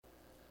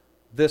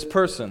this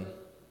person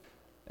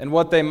and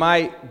what they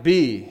might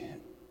be.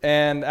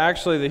 And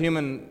actually, the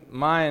human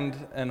mind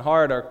and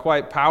heart are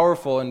quite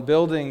powerful in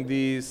building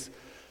these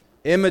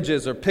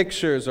images or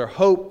pictures or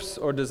hopes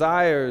or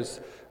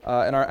desires,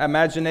 and our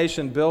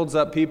imagination builds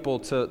up people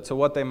to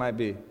what they might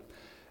be.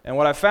 And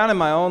what I found in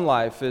my own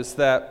life is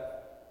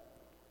that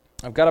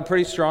I've got a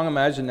pretty strong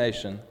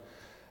imagination,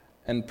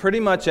 and pretty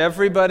much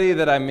everybody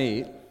that I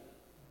meet,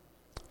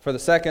 for the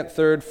second,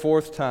 third,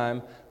 fourth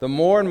time, the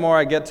more and more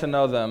I get to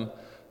know them,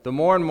 the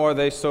more and more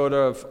they sort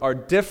of are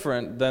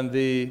different than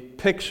the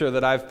picture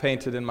that I've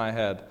painted in my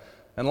head.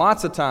 And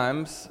lots of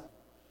times,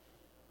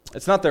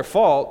 it's not their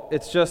fault,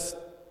 it's just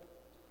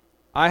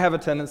I have a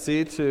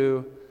tendency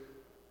to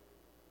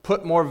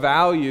put more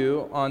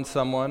value on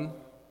someone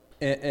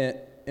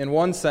in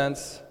one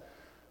sense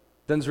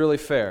than's really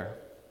fair.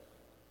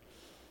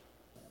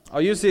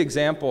 I'll use the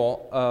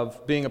example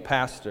of being a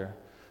pastor.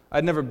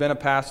 I'd never been a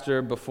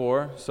pastor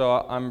before, so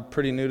I'm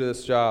pretty new to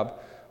this job.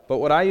 But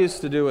what I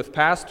used to do with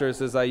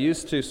pastors is I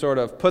used to sort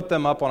of put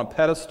them up on a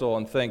pedestal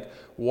and think,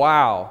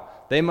 wow,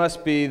 they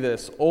must be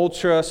this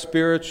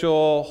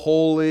ultra-spiritual,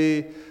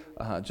 holy,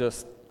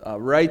 just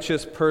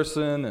righteous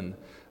person,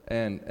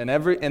 and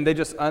they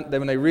just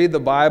when they read the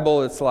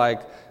Bible, it's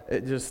like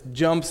it just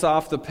jumps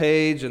off the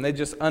page, and they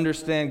just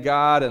understand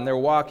God, and they're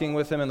walking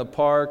with Him in the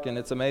park, and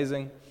it's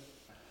amazing.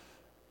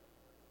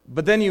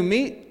 But then you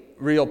meet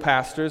real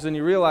pastors, and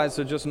you realize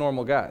they're just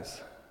normal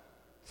guys.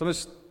 So I'm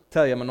just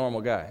tell you, I'm a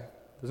normal guy.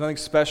 There's nothing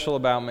special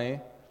about me.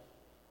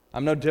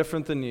 I'm no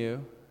different than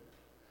you.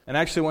 And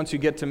actually, once you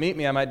get to meet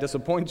me, I might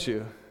disappoint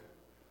you,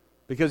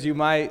 because you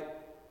might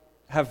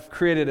have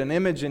created an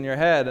image in your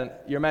head, and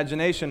your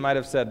imagination might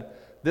have said,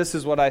 this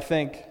is what I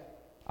think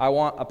I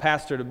want a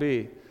pastor to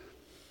be.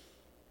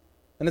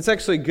 And it's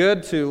actually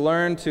good to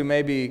learn to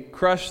maybe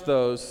crush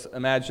those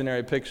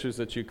imaginary pictures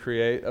that you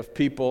create of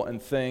people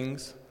and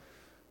things.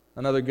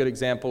 Another good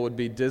example would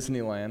be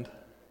Disneyland.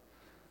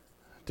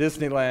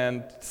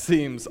 Disneyland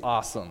seems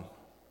awesome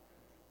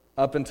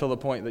up until the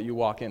point that you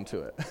walk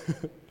into it.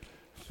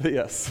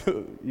 Yes,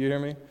 you hear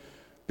me?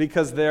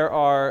 Because there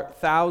are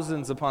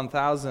thousands upon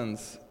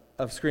thousands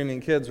of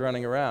screaming kids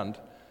running around.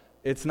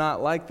 It's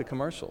not like the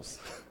commercials.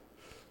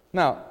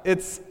 Now,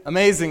 it's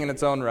amazing in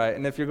its own right,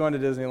 and if you're going to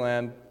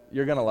Disneyland,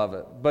 you're going to love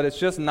it. But it's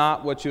just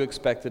not what you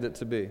expected it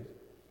to be.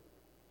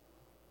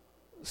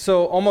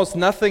 So almost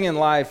nothing in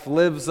life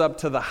lives up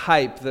to the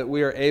hype that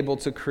we are able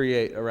to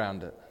create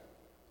around it.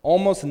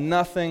 Almost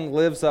nothing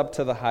lives up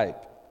to the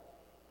hype.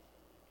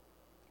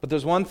 But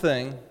there's one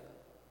thing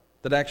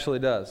that actually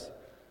does.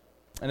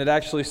 And it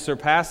actually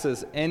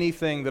surpasses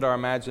anything that our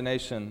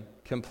imagination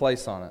can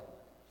place on it.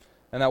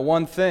 And that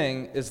one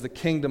thing is the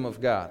kingdom of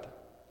God.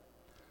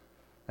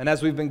 And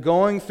as we've been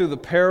going through the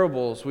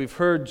parables, we've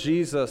heard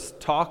Jesus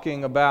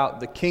talking about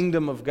the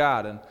kingdom of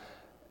God.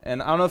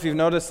 And I don't know if you've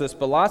noticed this,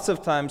 but lots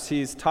of times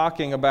He's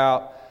talking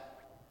about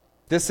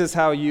this is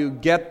how you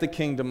get the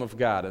kingdom of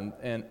God,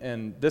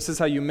 and this is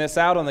how you miss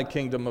out on the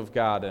kingdom of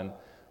God, and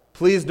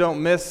please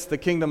don't miss the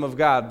kingdom of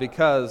God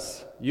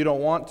because you don't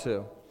want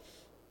to.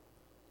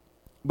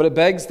 But it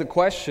begs the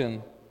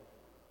question,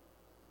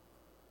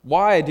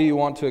 why do you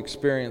want to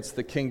experience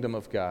the kingdom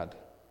of God?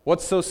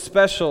 What's so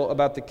special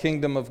about the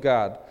kingdom of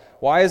God?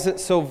 Why is it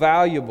so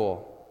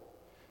valuable?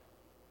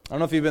 I don't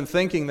know if you've been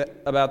thinking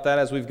about that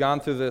as we've gone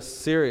through this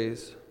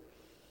series.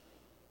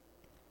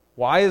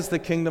 Why is the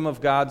kingdom of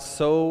God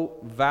so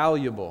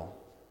valuable?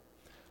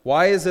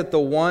 Why is it the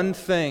one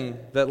thing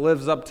that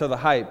lives up to the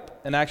hype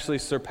and actually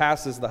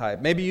surpasses the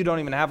hype? Maybe you don't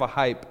even have a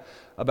hype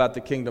about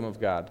the kingdom of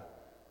God.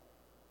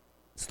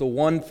 It's the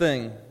one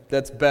thing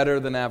that's better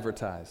than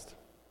advertised.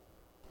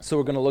 So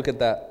we're going to look at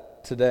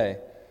that today.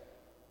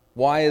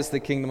 Why is the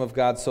kingdom of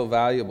God so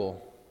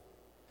valuable?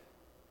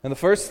 And the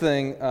first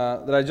thing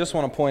that I just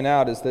want to point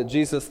out is that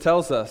Jesus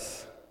tells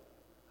us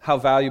how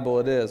valuable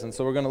it is. And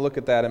so we're going to look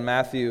at that in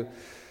Matthew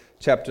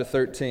chapter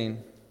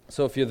 13.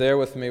 So if you're there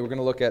with me, we're going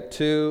to look at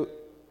two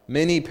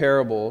mini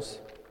parables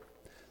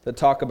that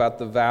talk about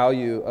the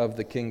value of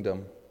the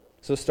kingdom.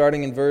 So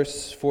starting in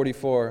verse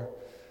 44,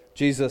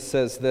 Jesus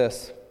says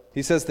this.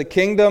 He says, the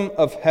kingdom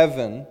of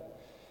heaven.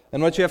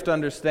 And what you have to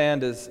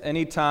understand is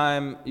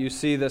anytime you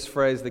see this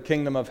phrase, the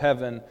kingdom of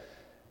heaven,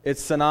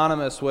 it's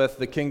synonymous with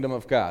the kingdom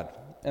of God.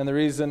 And the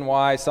reason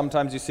why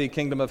sometimes you see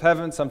kingdom of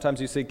heaven,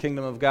 sometimes you see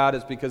kingdom of God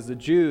is because the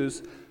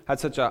Jews had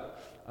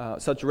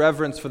such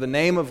reverence for the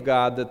name of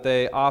God that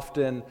they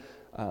often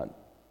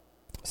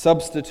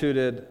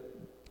substituted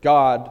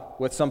God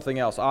with something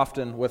else,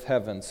 often with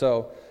heaven.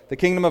 So the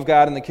kingdom of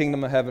God and the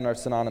kingdom of heaven are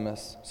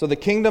synonymous. So the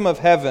kingdom of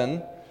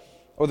heaven,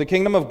 or the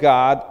kingdom of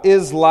God,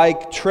 is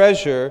like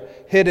treasure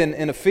hidden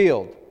in a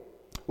field,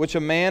 which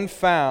a man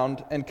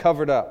found and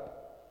covered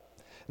up.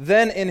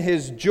 Then in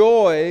his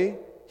joy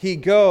he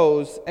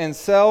goes and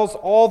sells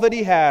all that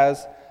he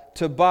has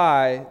to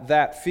buy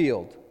that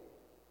field.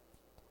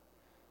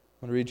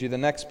 I'm going to read you the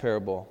next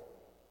parable.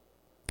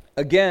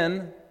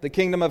 Again, the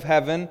kingdom of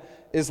heaven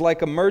is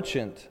like a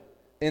merchant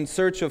in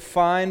search of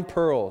fine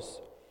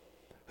pearls,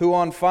 who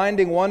on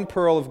finding one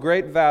pearl of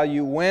great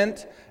value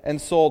went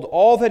and sold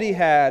all that he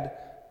had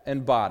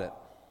and bought it.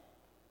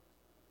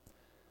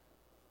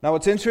 Now,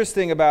 what's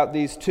interesting about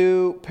these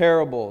two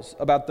parables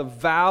about the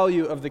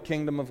value of the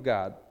kingdom of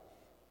God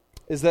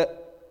is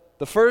that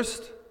the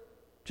first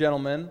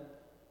gentleman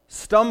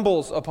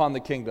stumbles upon the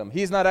kingdom.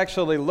 He's not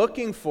actually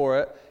looking for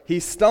it.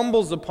 He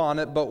stumbles upon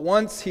it, but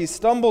once he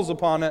stumbles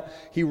upon it,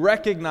 he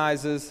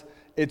recognizes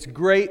its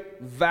great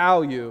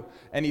value,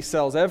 and he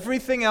sells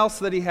everything else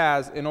that he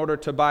has in order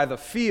to buy the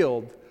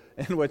field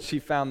in which he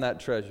found that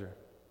treasure.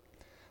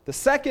 The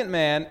second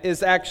man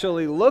is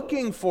actually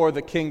looking for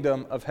the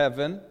kingdom of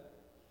heaven.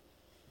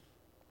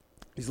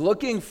 He's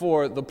looking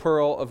for the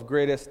pearl of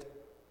greatest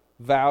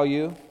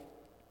value,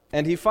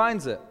 and he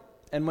finds it.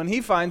 And when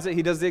he finds it,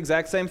 he does the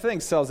exact same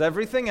thing, sells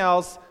everything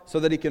else so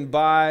that he can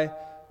buy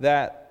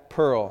that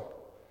pearl,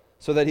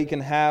 so that he can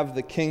have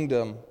the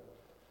kingdom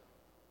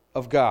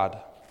of God.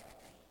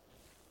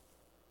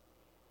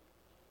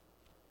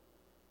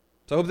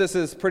 So I hope this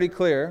is pretty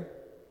clear,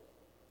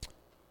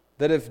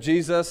 that if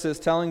Jesus is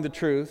telling the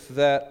truth,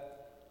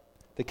 that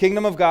the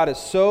kingdom of God is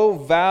so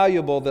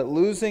valuable that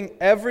losing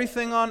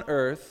everything on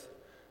earth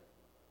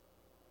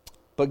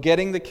but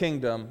getting the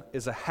kingdom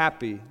is a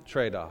happy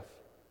trade-off.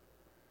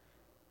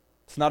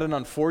 It's not an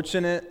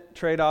unfortunate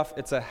trade-off,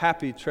 it's a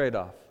happy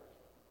trade-off.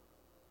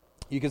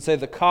 You could say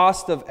the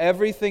cost of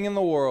everything in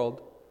the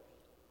world,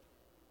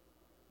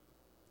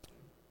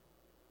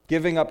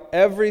 giving up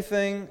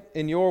everything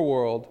in your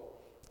world,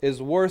 is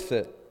worth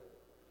it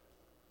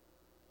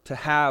to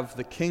have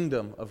the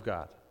kingdom of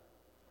God.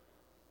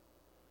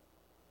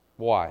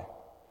 Why?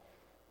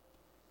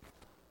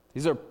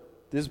 These are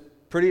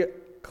pretty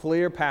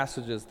clear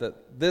passages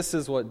that this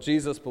is what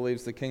Jesus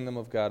believes the kingdom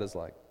of God is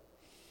like.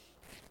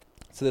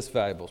 It's this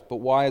valuable. But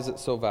why is it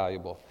so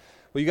valuable?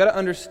 Well, you got to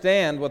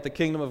understand what the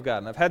kingdom of God.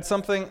 And I've had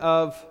something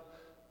of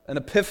an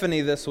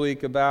epiphany this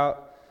week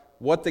about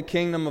what the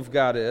kingdom of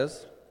God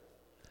is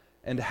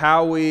and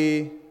how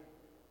we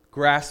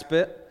grasp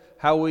it,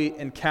 how we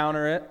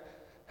encounter it,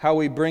 how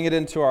we bring it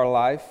into our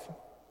life.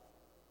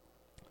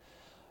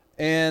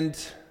 And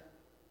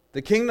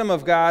the kingdom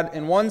of God,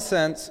 in one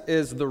sense,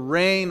 is the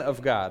reign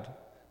of God.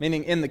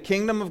 Meaning, in the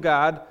kingdom of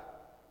God,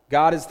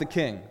 God is the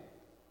king.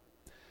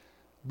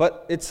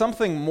 But it's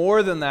something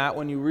more than that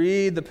when you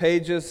read the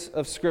pages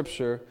of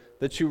Scripture,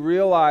 that you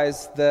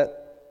realize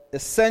that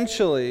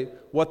essentially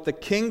what the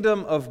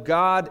kingdom of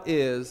God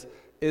is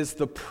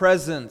the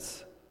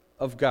presence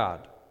of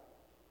God.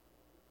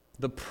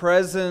 The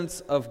presence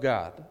of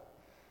God.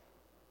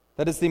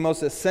 That is the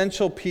most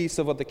essential piece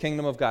of what the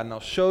kingdom of God. And I'll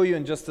show you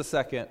in just a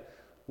second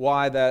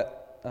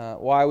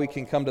why we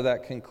can come to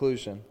that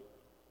conclusion.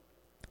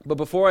 But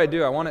before I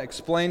do, I want to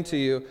explain to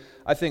you,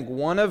 I think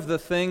one of the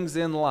things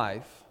in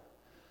life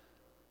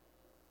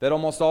that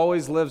almost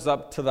always lives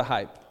up to the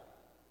hype.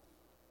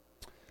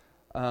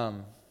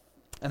 And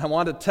I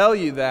want to tell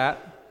you that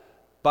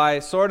by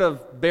sort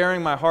of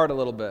bearing my heart a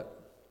little bit.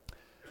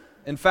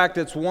 In fact,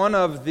 it's one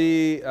of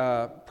the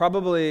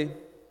probably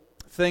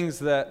things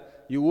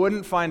that you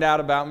wouldn't find out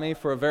about me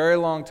for a very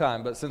long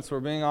time. But since we're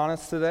being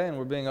honest today and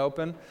we're being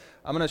open,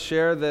 I'm going to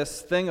share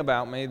this thing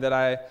about me that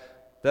I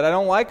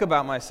don't like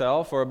about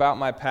myself or about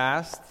my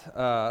past.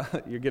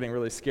 You're getting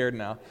really scared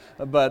now.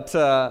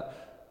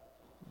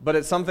 But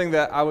it's something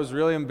that I was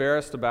really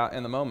embarrassed about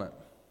in the moment.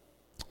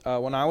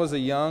 When I was a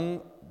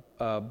young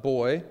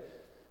boy,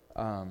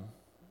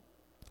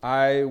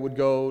 I would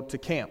go to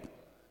camp.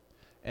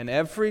 And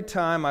every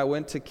time I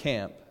went to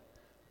camp,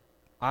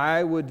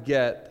 I would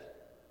get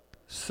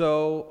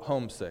so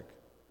homesick.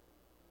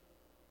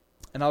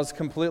 And I was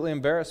completely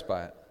embarrassed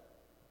by it.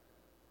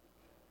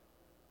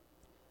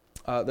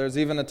 There's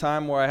even a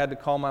time where I had to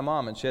call my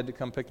mom and she had to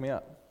come pick me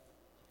up.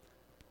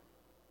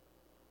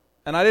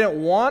 And I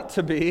didn't want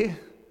to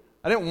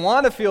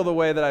feel the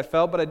way that I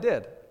felt, but I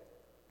did.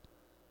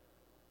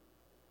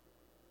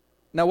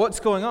 Now, what's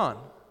going on?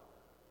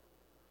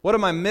 What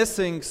am I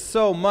missing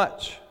so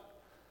much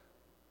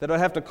that I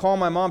have to call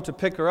my mom to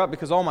pick her up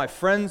because all my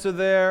friends are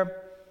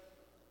there?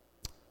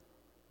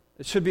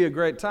 It should be a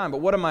great time,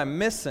 but what am I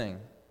missing? And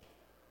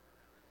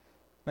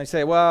I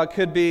say, well, it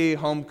could be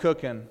home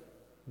cooking.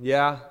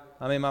 Yeah,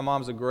 I mean, my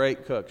mom's a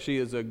great cook. She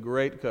is a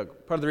great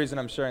cook. Part of the reason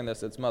I'm sharing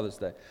this, it's Mother's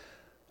Day.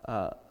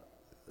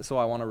 So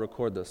I want to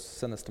record this,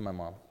 send this to my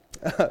mom.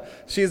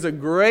 She's a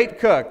great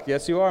cook.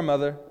 Yes, you are,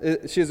 Mother.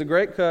 She's a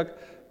great cook.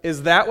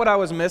 Is that what I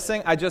was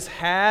missing? I just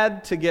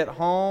had to get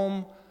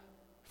home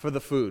for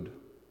the food.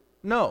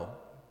 No,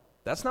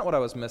 that's not what I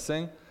was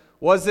missing.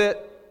 Was it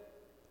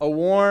a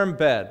warm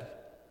bed?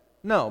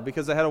 No,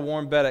 because I had a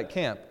warm bed at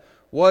camp.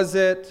 Was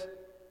it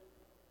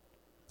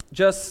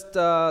just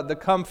the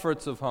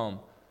comforts of home?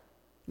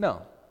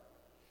 No.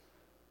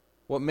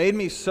 What made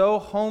me so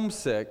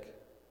homesick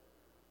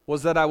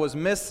was that I was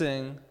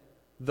missing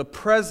the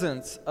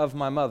presence of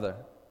my mother.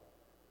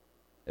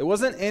 It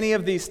wasn't any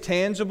of these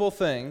tangible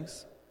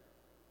things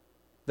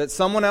that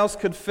someone else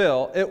could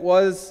fill. It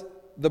was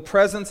the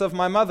presence of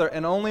my mother,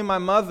 and only my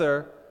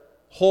mother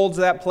holds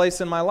that place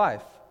in my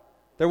life.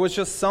 There was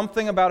just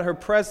something about her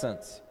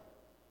presence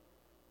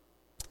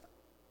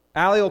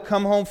Allie will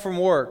come home from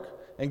work,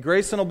 and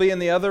Grayson will be in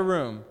the other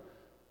room,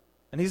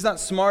 and he's not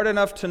smart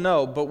enough to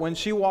know, but when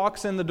she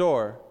walks in the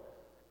door,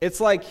 it's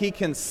like he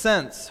can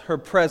sense her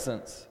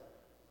presence.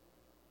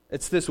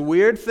 It's this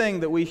weird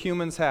thing that we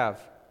humans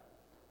have,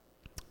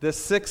 this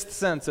sixth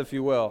sense, if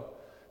you will,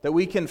 that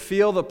we can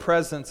feel the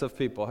presence of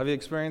people. Have you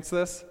experienced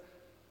this?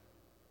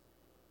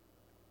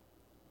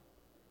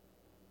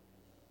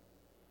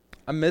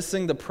 I'm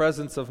missing the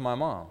presence of my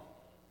mom.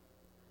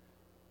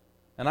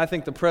 And I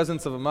think the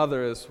presence of a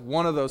mother is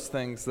one of those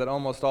things that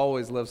almost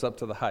always lives up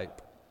to the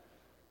hype.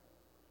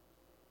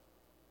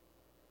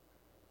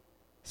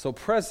 So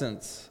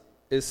presence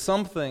is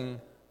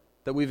something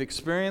that we've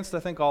experienced, I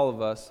think all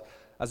of us,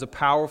 as a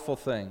powerful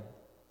thing.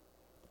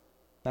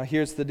 Now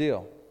here's the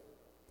deal.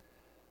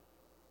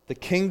 The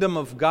kingdom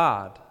of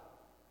God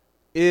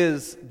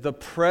is the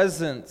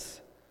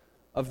presence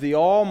of the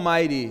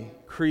almighty,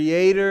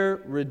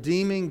 creator,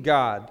 redeeming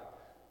God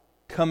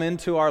come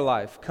into our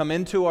life, come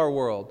into our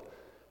world.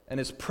 And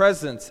His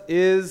presence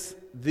is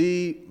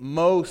the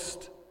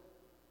most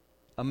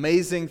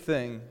amazing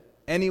thing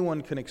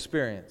anyone can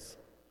experience.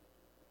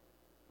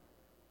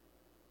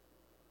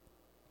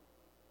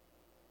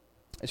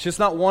 It's just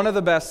not one of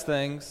the best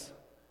things.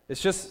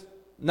 It's just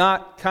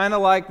not kind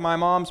of like my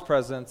mom's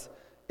presence.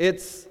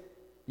 It's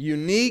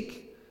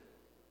unique,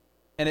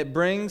 and it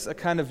brings a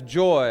kind of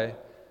joy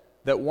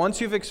that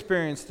once you've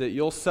experienced it,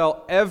 you'll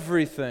sell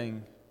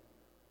everything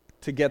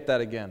to get that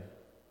again.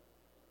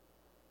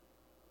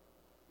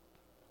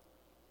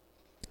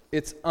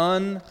 It's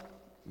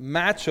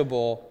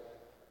unmatchable,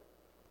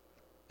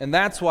 and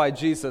that's why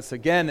Jesus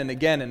again and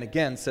again and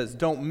again says,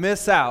 don't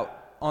miss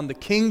out on the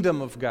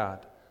kingdom of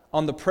God,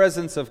 on the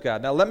presence of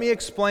God. Now let me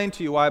explain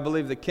to you why I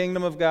believe the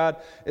kingdom of God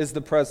is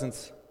the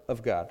presence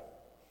of God.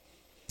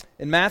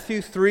 In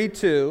Matthew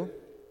 3:2,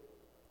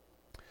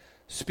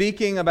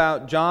 speaking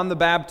about John the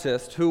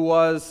Baptist, who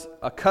was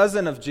a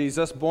cousin of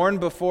Jesus, born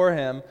before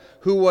him,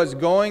 who was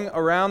going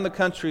around the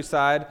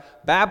countryside,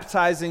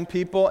 baptizing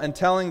people and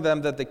telling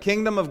them that the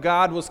kingdom of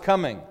God was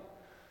coming.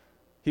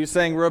 He was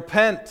saying,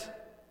 repent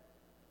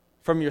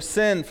from your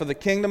sin, for the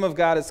kingdom of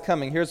God is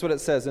coming. Here's what it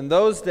says. In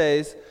those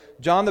days,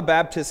 John the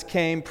Baptist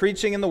came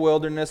preaching in the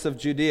wilderness of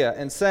Judea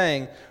and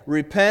saying,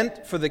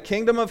 repent, for the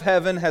kingdom of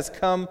heaven has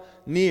come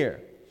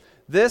near.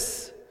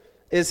 This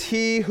is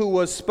he who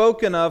was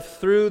spoken of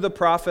through the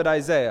prophet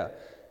Isaiah.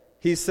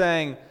 He's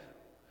saying,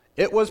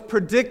 it was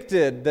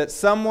predicted that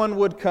someone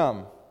would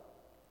come.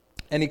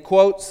 And he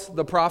quotes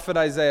the prophet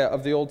Isaiah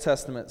of the Old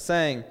Testament,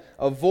 saying,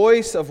 a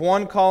voice of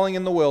one calling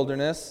in the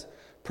wilderness,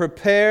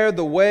 prepare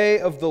the way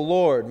of the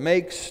Lord,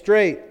 make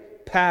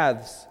straight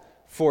paths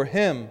for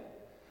Him.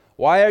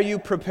 Why are you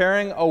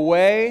preparing a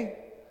way?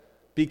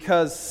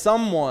 Because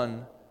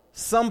something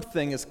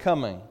is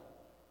coming.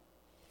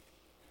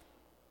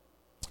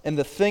 And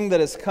the thing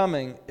that is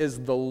coming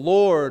is the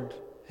Lord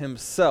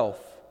Himself.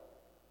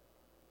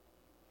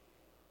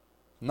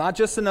 Not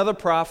just another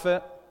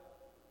prophet,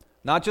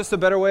 not just a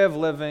better way of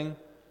living,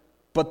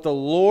 but the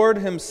Lord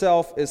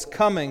Himself is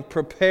coming.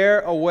 Prepare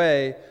a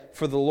way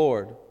for the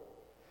Lord.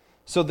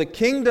 So the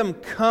kingdom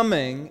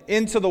coming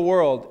into the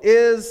world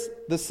is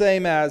the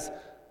same as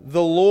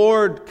the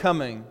Lord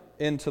coming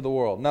into the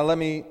world. Now let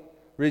me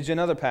read you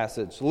another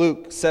passage.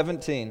 Luke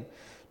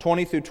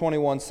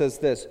 17:20-21 says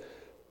this.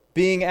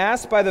 Being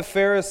asked by the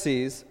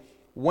Pharisees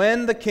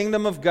when the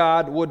kingdom of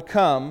God would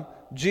come,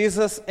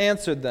 Jesus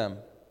answered them.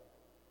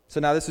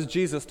 So now this is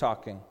Jesus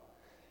talking.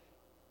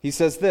 He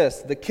says this,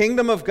 the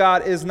kingdom of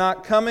God is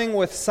not coming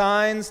with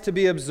signs to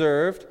be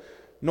observed,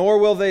 nor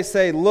will they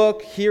say,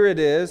 look, here it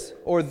is,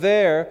 or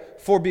there,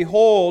 for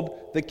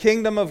behold, the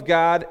kingdom of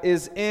God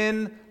is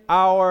in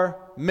our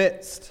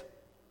midst.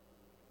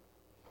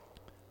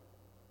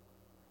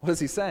 What is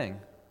he saying?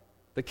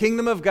 The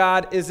kingdom of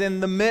God is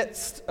in the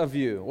midst of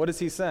you. What is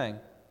he saying?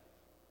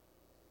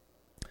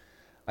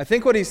 I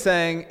think what he's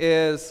saying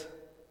is,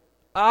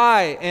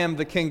 I am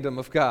the kingdom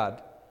of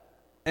God,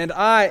 and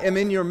I am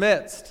in your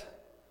midst.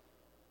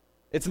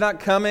 It's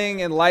not coming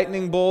in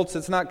lightning bolts,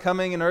 it's not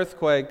coming in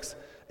earthquakes,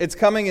 it's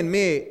coming in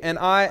me, and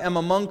I am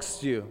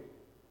amongst you,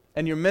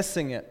 and you're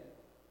missing it.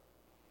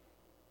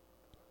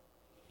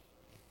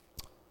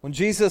 When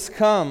Jesus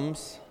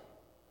comes,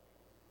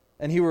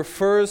 and He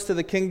refers to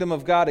the kingdom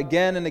of God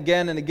again and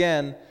again and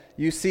again,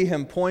 you see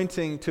Him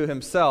pointing to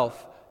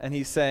Himself, and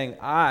He's saying,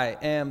 I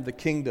am the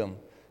kingdom.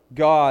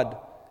 God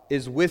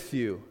is with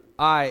you.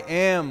 I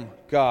am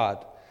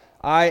God.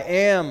 I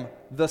am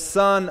the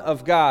Son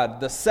of God,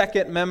 the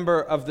second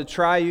member of the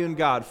triune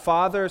God,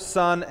 Father,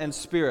 Son, and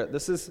Spirit.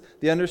 This is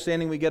the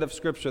understanding we get of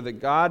Scripture, that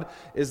God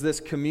is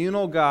this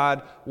communal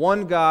God,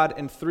 one God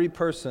in three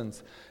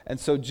persons. And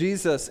so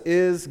Jesus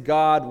is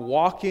God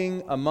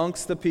walking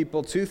amongst the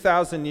people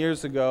 2,000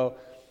 years ago,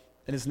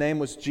 and His name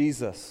was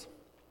Jesus.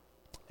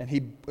 And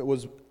He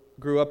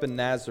grew up in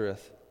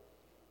Nazareth.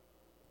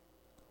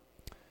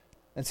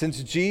 And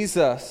since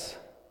Jesus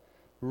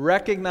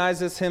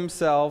recognizes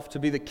Himself to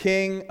be the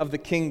King of the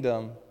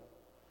kingdom,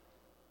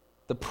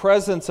 the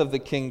presence of the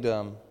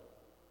kingdom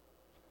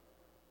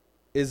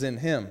is in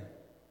Him.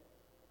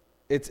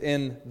 It's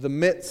in the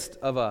midst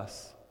of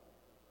us.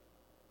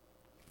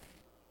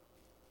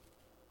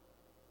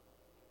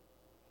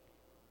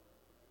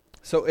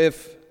 So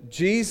if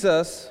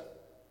Jesus,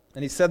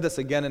 and he said this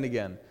again and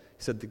again,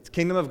 he said, the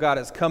kingdom of God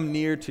has come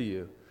near to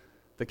you.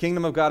 The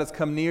kingdom of God has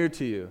come near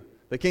to you.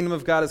 The kingdom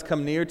of God has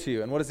come near to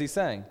you. And what is he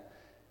saying?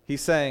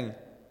 He's saying,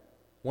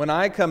 when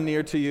I come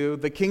near to you,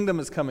 the kingdom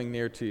is coming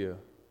near to you.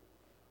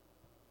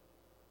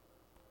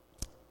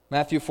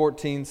 Matthew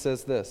 14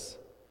 says this,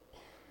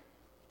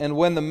 and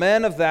when the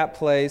men of that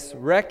place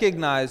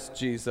recognized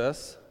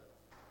Jesus,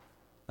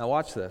 now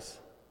watch this,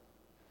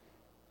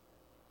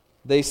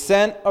 they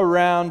sent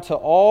around to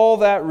all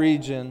that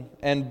region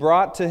and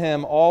brought to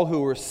him all who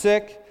were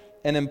sick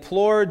and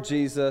implored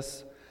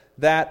Jesus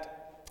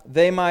that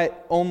they might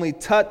only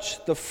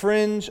touch the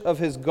fringe of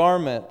his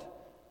garment.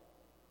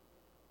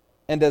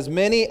 And as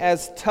many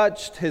as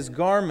touched his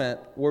garment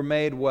were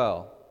made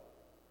well.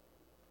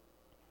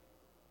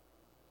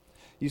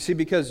 You see,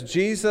 because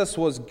Jesus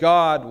was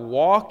God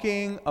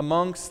walking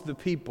amongst the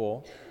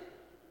people,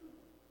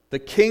 the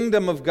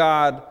kingdom of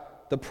God,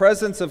 the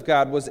presence of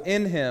God was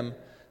in him,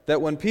 that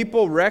when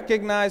people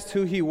recognized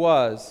who he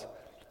was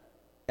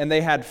and they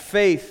had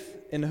faith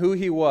in who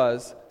he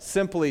was,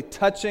 simply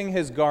touching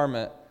his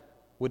garment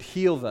would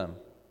heal them.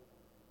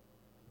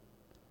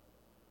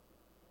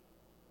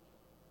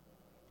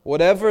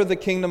 Whatever the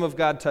kingdom of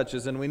God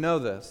touches, and we know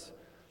this,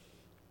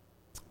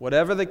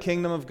 whatever the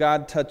kingdom of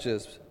God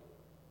touches,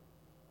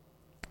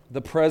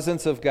 the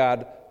presence of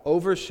God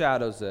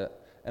overshadows it,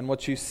 and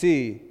what you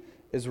see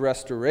is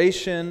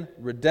restoration,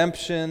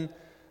 redemption,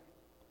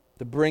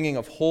 the bringing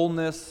of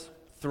wholeness,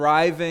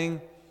 thriving.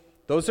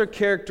 Those are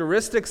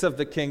characteristics of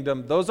the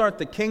kingdom. Those aren't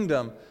the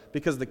kingdom,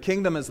 because the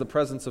kingdom is the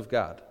presence of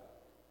God.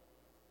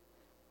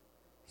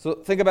 So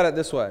think about it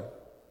this way.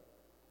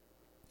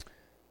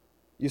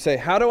 You say,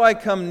 how do I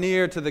come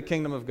near to the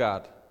kingdom of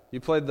God? You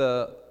played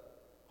the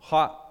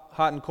hot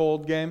and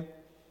cold game?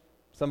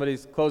 Somebody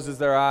closes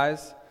their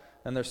eyes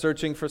and they're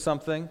searching for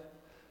something.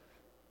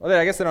 Well,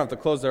 I guess they don't have to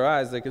close their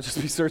eyes. They could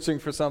just be searching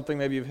for something.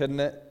 Maybe you've hidden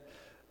it.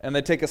 And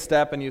they take a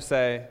step and you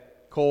say,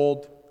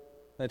 cold.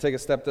 They take a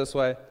step this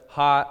way.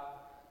 Hot,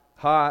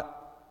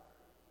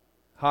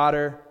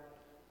 hotter,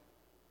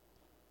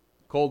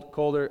 cold,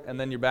 colder. And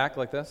then you're back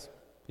like this.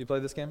 You play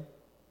this game?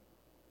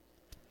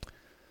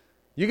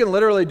 You can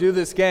literally do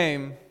this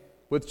game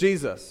with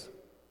Jesus.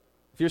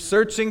 If you're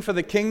searching for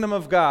the kingdom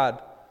of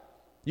God,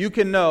 you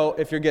can know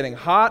if you're getting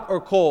hot or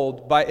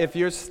cold by if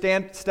you're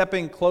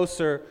stepping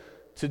closer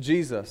to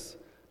Jesus,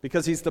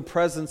 because he's the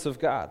presence of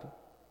God.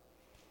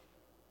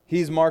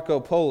 He's Marco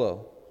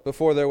Polo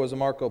before there was a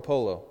Marco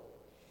Polo.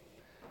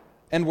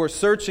 And we're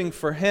searching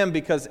for him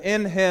because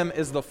in him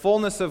is the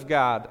fullness of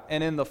God,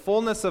 and in the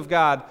fullness of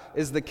God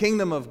is the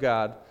kingdom of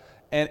God,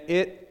 and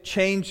it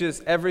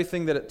changes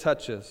everything that it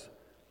touches.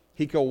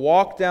 He could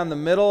walk down the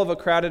middle of a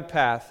crowded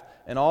path,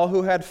 and all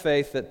who had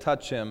faith that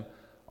touch him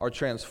are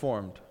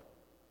transformed.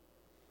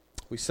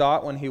 We saw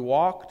it when he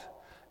walked,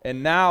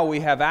 and now we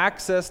have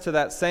access to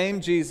that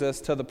same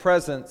Jesus, to the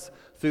presence,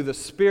 through the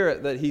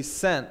Spirit that he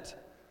sent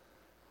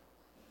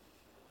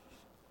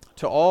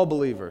to all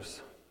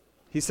believers.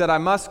 He said, I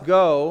must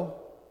go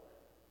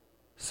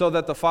so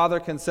that the Father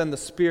can send the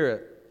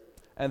Spirit,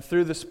 and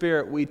through the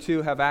Spirit we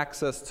too have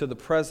access to the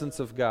presence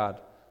of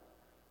God.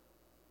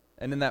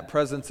 And in that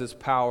presence is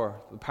power,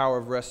 the power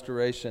of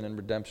restoration and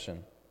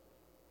redemption.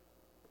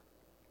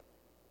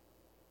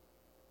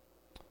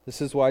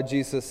 This is why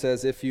Jesus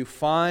says, if you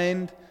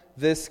find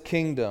this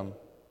kingdom,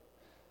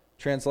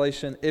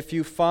 translation, if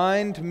you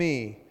find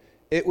me,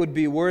 it would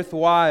be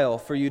worthwhile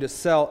for you to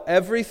sell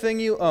everything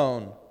you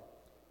own,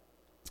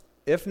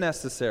 if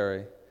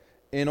necessary,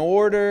 in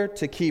order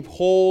to keep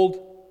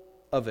hold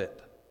of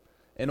it,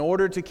 in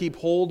order to keep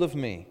hold of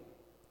me.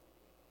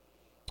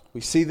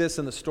 We see this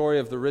in the story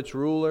of the rich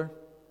ruler,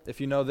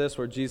 if you know this,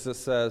 where Jesus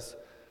says,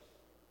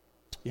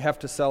 you have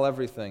to sell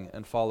everything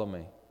and follow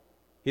me.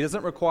 He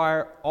doesn't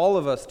require all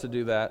of us to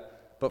do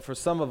that, but for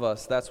some of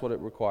us, that's what it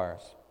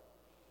requires.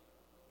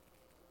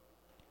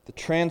 The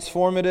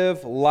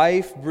transformative,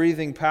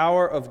 life-breathing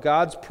power of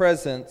God's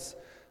presence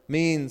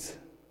means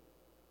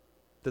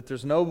that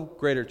there's no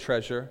greater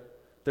treasure.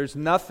 There's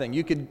nothing.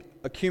 You could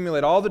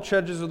accumulate all the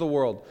treasures of the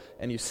world,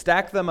 and you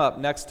stack them up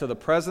next to the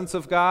presence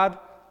of God,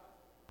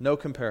 no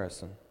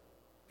comparison.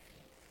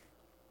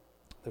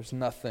 There's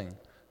nothing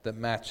that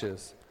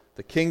matches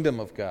the kingdom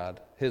of God,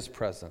 his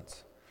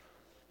presence.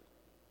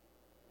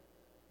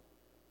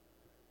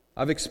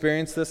 I've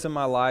experienced this in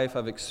my life.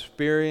 I've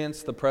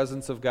experienced the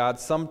presence of God,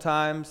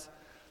 sometimes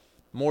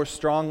more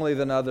strongly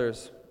than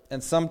others.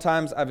 And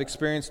sometimes I've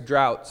experienced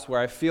droughts where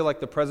I feel like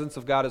the presence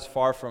of God is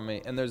far from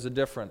me, and there's a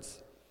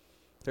difference.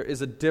 There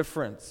is a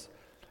difference,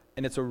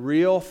 and it's a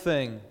real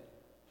thing.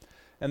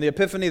 And the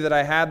epiphany that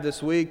I had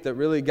this week that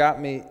really got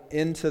me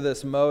into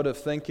this mode of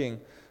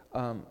thinking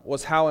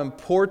was how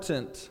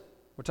important,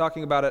 we're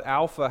talking about at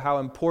Alpha, how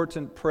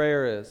important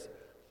prayer is.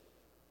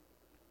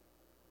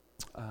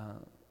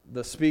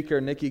 The speaker,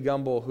 Nicky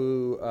Gumbel,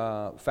 who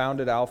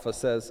founded Alpha,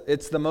 says,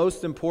 it's the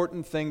most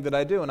important thing that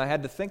I do. And I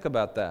had to think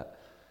about that.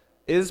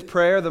 Is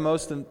prayer the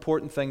most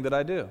important thing that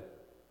I do?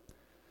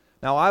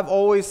 Now, I've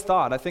always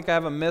thought, I think I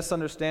have a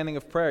misunderstanding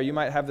of prayer. You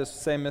might have this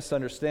same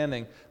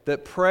misunderstanding,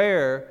 that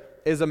prayer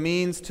is a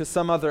means to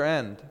some other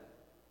end.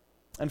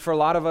 And for a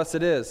lot of us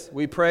it is.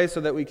 We pray so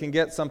that we can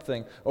get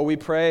something, or we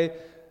pray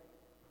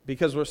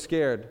because we're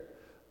scared.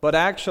 But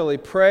actually,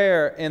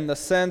 prayer in the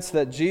sense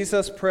that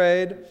Jesus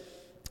prayed,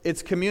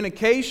 it's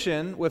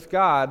communication with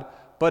God,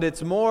 but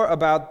it's more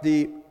about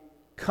the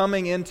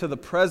coming into the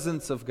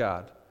presence of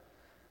God.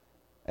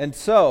 And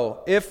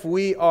so, if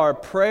we are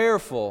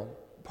prayerful,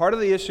 part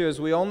of the issue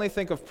is we only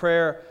think of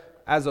prayer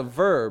as a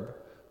verb,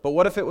 but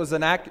what if it was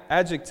an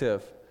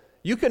adjective?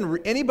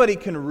 Anybody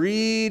can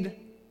read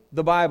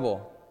the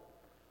Bible.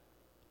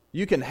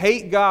 You can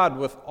hate God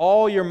with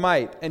all your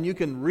might, and you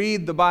can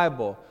read the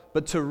Bible.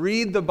 But to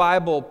read the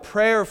Bible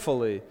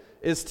prayerfully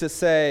is to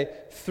say,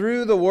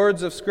 through the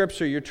words of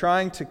Scripture, you're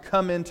trying to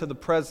come into the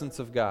presence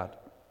of God.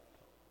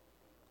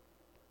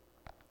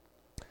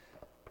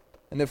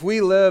 And if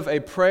we live a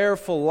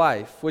prayerful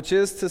life, which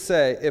is to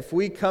say, if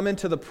we come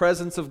into the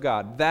presence of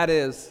God, that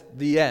is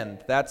the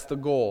end, that's the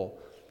goal,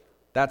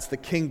 that's the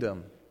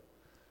kingdom.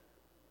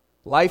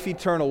 Life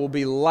eternal will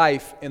be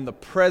life in the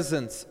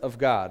presence of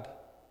God.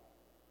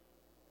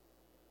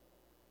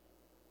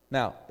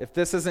 Now, if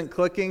this isn't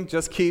clicking,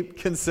 just keep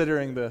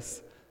considering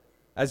this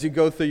as you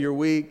go through your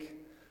week.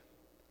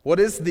 What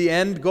is the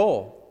end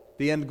goal?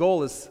 The end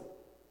goal is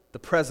the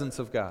presence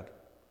of God.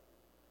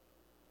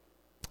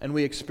 And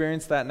we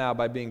experience that now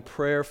by being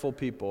prayerful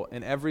people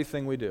in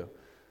everything we do.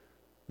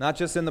 Not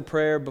just in the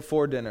prayer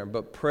before dinner,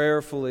 but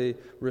prayerfully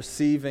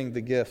receiving the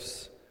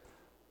gifts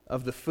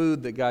of the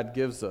food that God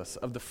gives us,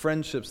 of the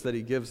friendships that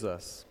He gives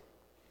us,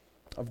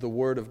 of the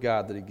Word of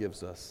God that He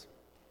gives us.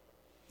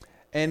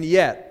 And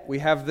yet, we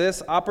have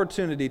this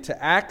opportunity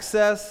to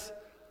access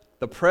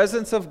the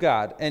presence of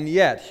God, and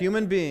yet,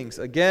 human beings,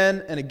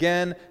 again and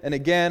again and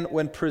again,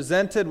 when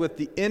presented with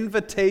the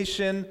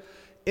invitation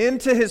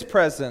into His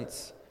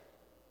presence,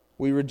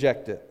 we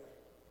reject it.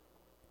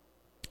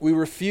 We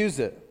refuse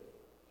it.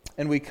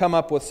 And we come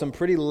up with some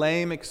pretty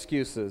lame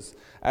excuses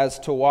as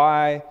to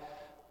why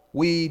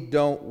we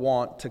don't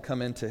want to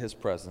come into His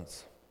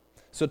presence.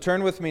 So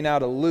turn with me now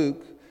to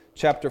Luke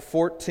chapter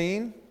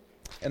 14.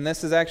 And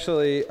this is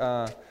actually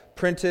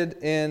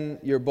printed in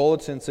your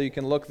bulletin, so you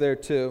can look there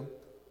too.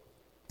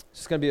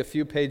 It's just going to be a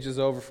few pages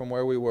over from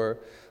where we were.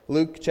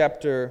 Luke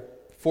chapter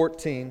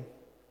 14,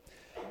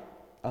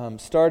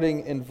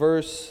 starting in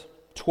verse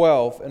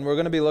 12. And we're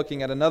going to be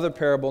looking at another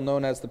parable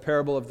known as the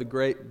parable of the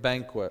great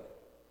banquet.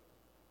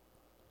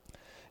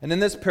 And in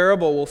this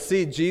parable, we'll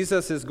see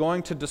Jesus is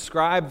going to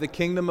describe the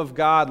kingdom of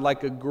God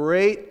like a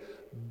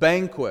great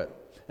banquet.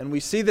 And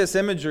we see this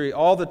imagery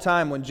all the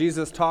time when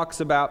Jesus talks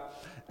about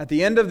at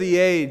the end of the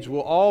age,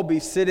 we'll all be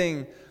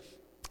sitting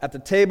at the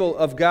table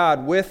of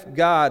God with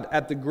God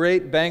at the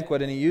great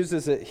banquet, and He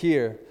uses it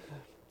here.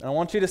 And I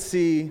want you to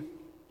see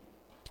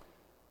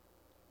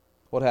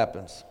what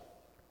happens.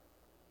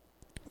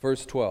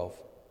 Verse 12.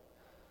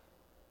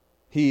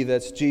 He,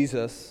 that's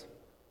Jesus,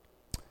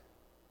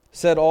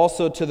 said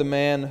also to the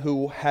man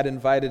who had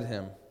invited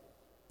him.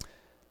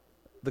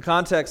 The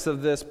context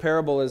of this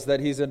parable is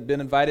that he's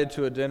been invited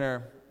to a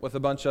dinner with a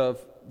bunch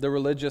of the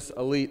religious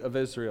elite of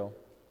Israel,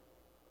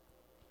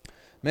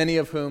 many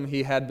of whom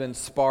he had been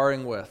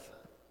sparring with,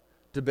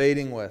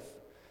 debating with,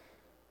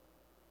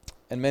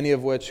 and many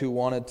of which who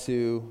wanted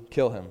to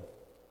kill him.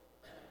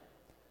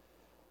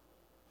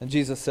 And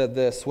Jesus said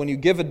this, "When you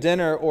give a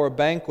dinner or a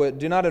banquet,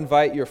 do not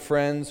invite your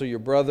friends or your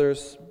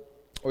brothers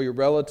or your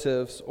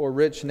relatives or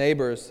rich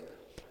neighbors,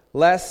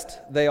 lest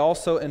they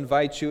also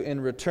invite you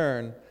in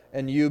return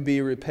and you be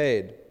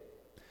repaid.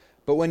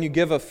 But when you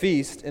give a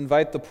feast,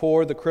 invite the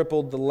poor, the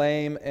crippled, the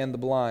lame, and the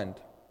blind,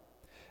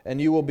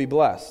 and you will be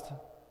blessed,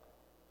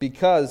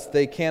 because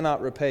they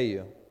cannot repay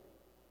you.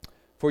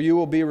 For you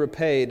will be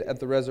repaid at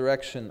the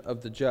resurrection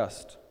of the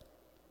just."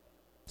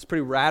 It's a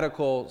pretty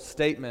radical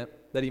statement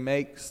that He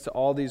makes to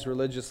all these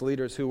religious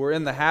leaders who were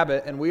in the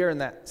habit, and we are in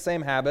that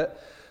same habit,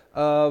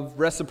 of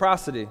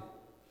reciprocity.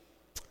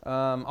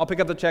 I'll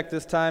pick up the check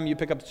this time, you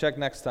pick up the check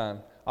next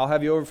time. I'll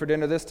have you over for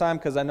dinner this time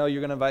because I know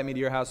you're going to invite me to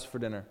your house for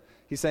dinner.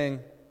 He's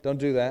saying, don't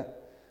do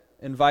that.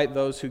 Invite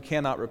those who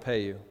cannot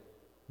repay you.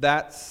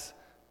 That's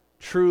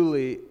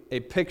truly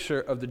a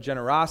picture of the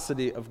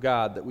generosity of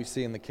God that we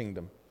see in the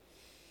kingdom.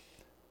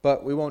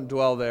 But we won't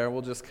dwell there.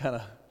 We'll just kind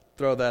of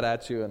throw that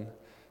at you and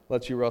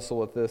let you wrestle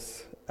with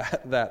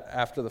that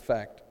after the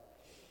fact.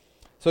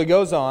 So he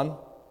goes on.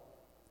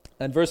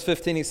 In verse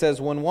 15 he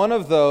says, "When one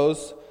of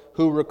those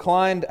who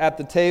reclined at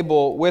the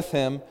table with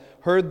him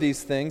heard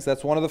these things,"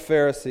 that's one of the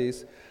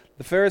Pharisees,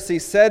 the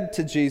Pharisee said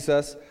to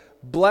Jesus,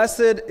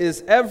 "Blessed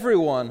is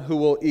everyone who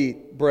will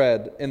eat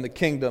bread in the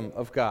kingdom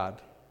of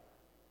God."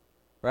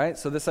 Right?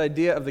 So this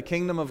idea of the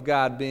kingdom of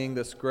God being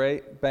this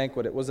great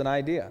banquet, it was an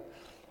idea.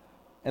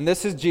 And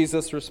this is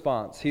Jesus'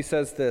 response. He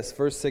says this,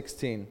 verse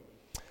 16.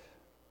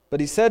 "But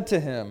he said to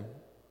him,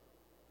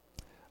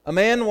 a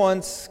man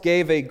once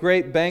gave a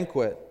great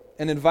banquet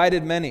and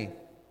invited many.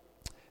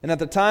 And at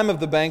the time of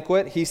the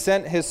banquet, he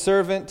sent his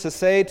servant to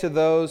say to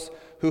those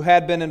who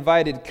had been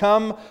invited,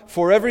 'Come,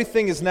 for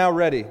everything is now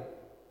ready.'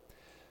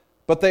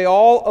 But they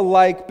all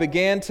alike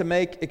began to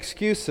make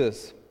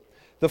excuses.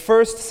 The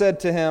first said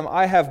to him,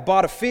 'I have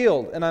bought a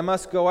field, and I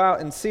must go out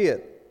and see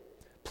it.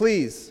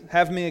 Please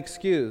have me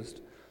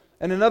excused.'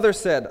 And another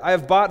said, 'I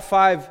have bought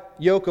 5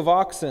 yoke of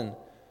oxen,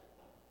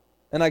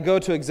 and I go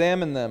to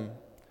examine them.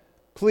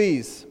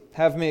 Please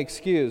have me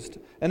excused.'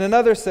 And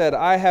another said,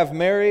 'I have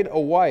married a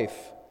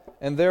wife,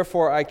 and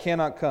therefore I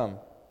cannot come.'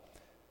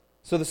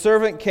 So the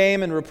servant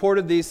came and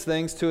reported these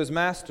things to his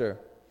master.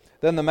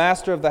 Then the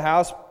master of the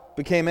house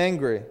became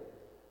angry,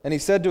 and he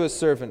said to his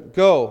servant,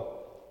 'Go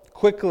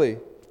quickly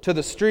to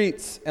the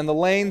streets and the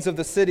lanes of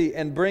the city,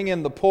 and bring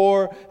in the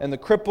poor, and the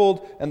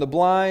crippled, and the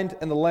blind,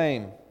 and the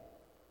lame.'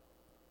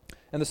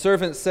 And the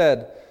servant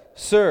said,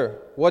 'Sir,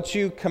 what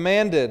you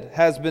commanded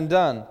has been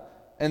done,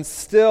 and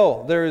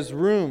still there is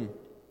room.'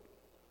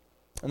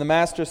 And the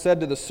master said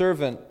to the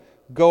servant,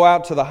 'Go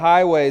out to the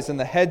highways and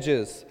the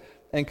hedges,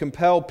 and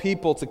compel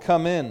people to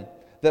come in,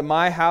 that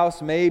my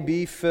house may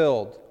be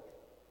filled.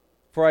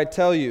 For I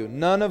tell you,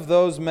 none of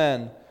those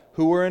men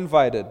who were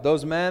invited,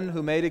 those men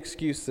who made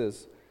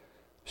excuses,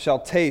 shall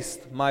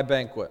taste my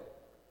banquet.'"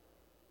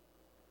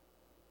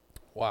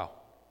 Wow.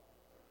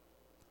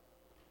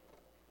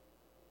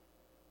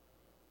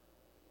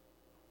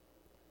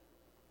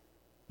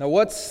 Now,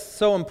 what's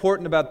so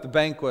important about the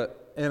banquet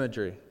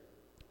imagery?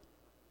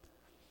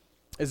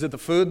 Is it the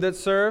food that's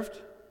served?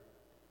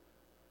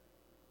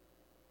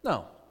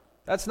 No,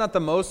 that's not the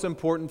most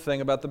important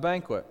thing about the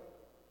banquet.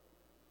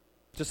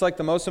 Just like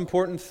the most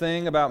important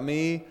thing about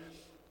me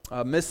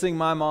missing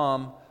my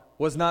mom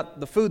was not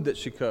the food that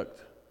she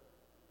cooked.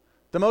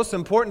 The most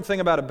important thing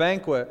about a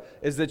banquet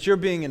is that you're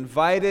being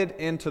invited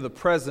into the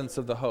presence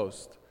of the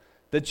host,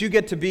 that you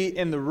get to be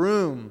in the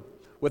room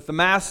with the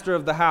master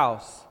of the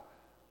house,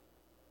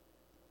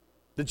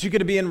 that you get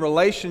to be in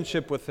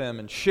relationship with him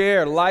and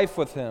share life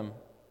with him.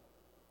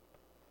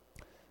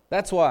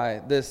 That's why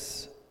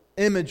this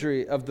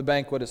imagery of the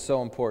banquet is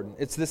so important.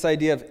 It's this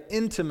idea of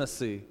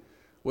intimacy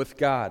with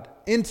God,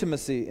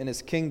 intimacy in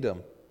his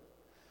kingdom.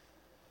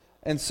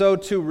 And so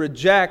to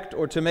reject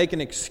or to make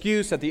an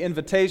excuse at the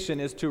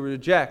invitation is to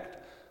reject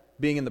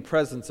being in the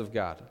presence of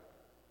God.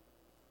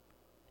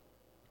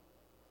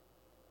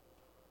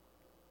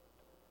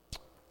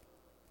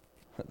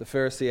 The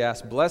Pharisee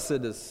asked,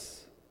 "Blessed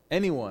is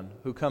anyone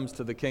who comes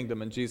to the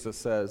kingdom," and Jesus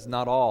says,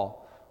 "Not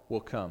all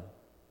will come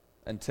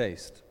and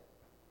taste."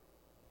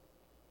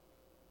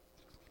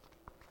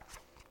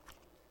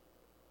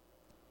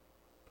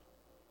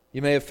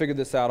 You may have figured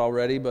this out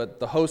already, but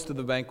the host of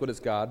the banquet is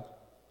God,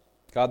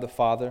 God the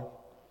Father.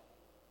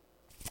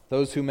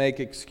 Those who make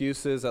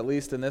excuses, at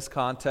least in this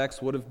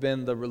context, would have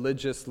been the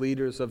religious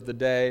leaders of the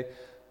day,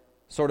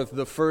 sort of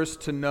the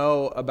first to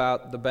know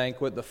about the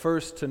banquet, the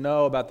first to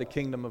know about the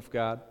kingdom of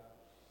God,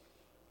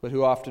 but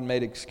who often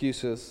made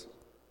excuses.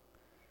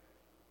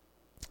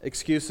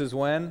 Excuses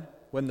when?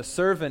 When the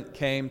servant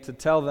came to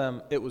tell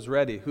them it was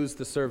ready. Who's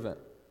the servant?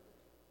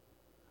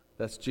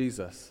 That's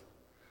Jesus,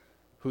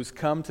 who's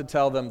come to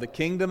tell them the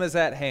kingdom is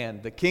at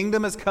hand. The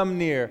kingdom has come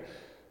near.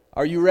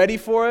 Are you ready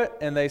for it?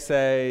 And they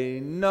say,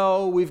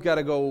 "No, we've got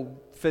to go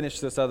finish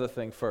this other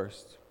thing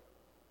first."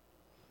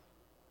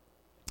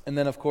 And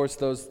then, of course,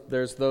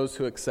 there's those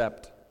who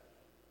accept.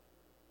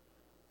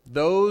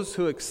 Those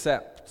who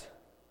accept.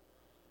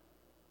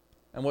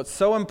 And what's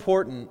so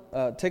important,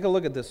 take a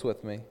look at this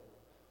with me.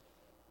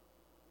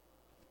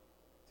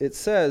 It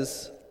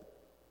says,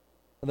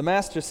 the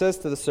master says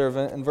to the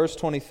servant in verse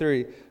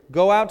 23,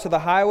 "Go out to the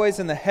highways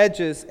and the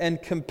hedges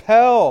and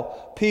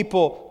compel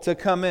people to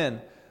come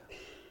in."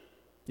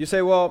 You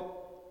say, well,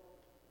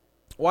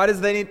 why do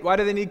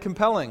they need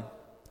compelling?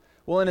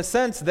 Well, in a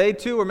sense, they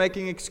too were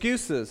making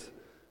excuses.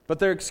 But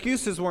their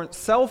excuses weren't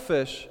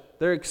selfish.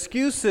 Their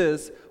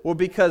excuses were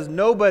because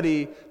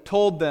nobody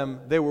told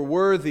them they were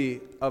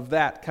worthy of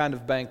that kind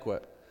of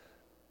banquet.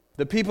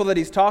 The people that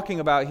he's talking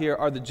about here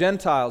are the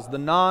Gentiles, the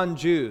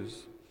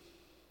non-Jews.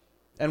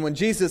 And when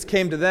Jesus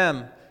came to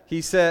them,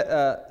 he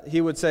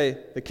would say,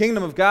 "The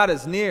kingdom of God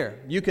is near.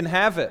 You can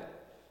have it.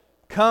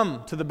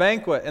 Come to the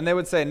banquet." And they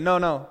would say,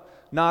 "No,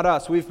 not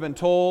us. We've been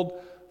told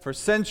for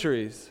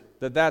centuries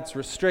that that's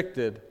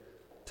restricted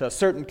to a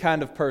certain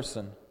kind of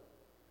person."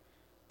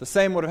 The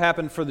same would have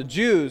happened for the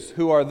Jews,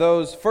 who are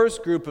those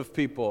first group of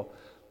people,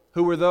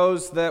 who were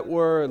those that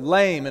were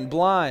lame and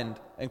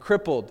blind and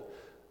crippled,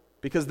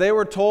 because they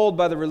were told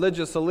by the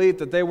religious elite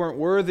that they weren't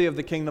worthy of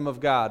the kingdom of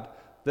God,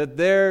 that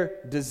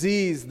their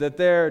disease, that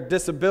their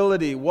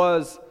disability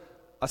was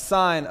a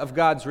sign of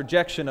God's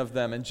rejection of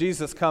them. And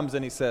Jesus comes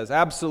and he says,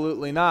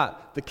 "Absolutely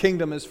not. The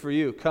kingdom is for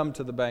you. Come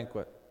to the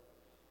banquet."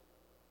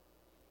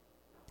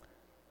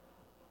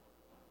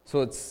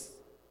 So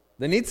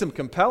they need some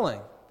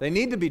compelling. They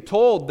need to be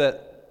told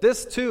that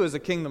this too is a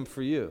kingdom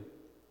for you.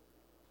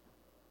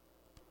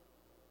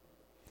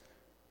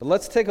 But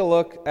let's take a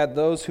look at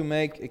those who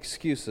make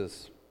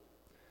excuses.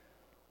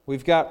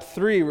 We've got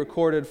 3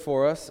 recorded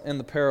for us in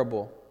the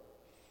parable.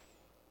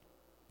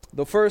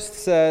 The first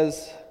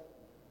says,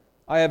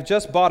 I have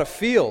just bought a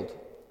field.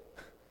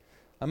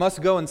 I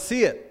must go and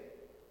see it.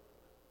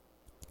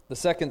 The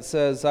second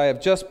says, I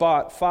have just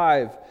bought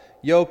 5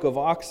 yoke of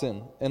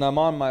oxen, and I'm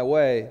on my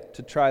way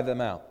to try them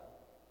out.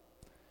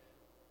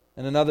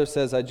 And another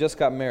says, I just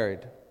got married,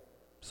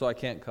 so I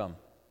can't come.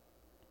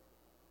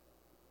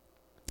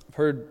 I've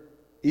heard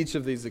each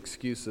of these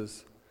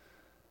excuses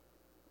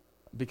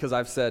because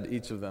I've said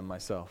each of them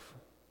myself.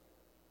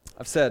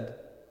 I've said,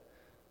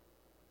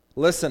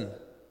 listen,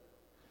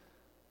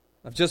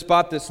 I've just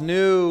bought this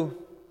new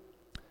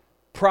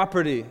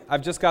property.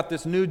 I've just got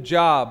this new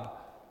job.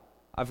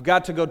 I've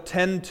got to go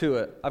tend to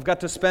it. I've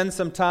got to spend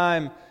some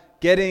time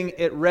getting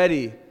it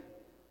ready,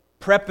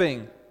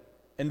 prepping,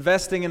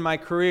 investing in my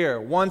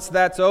career. Once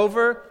that's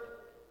over,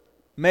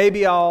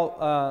 maybe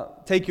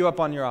I'll take you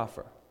up on your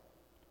offer.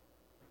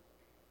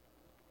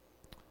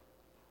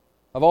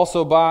 I've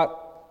also bought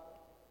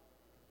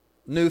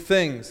new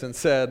things and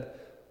said,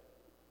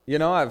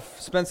 I've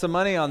spent some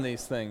money on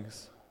these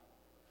things,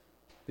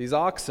 these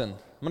oxen.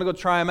 I'm going to go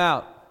try them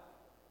out.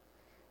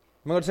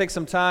 I'm going to take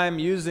some time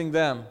using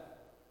them.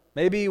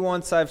 Maybe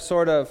once I've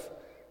sort of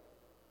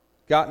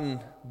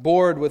gotten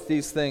bored with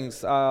these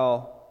things,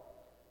 I'll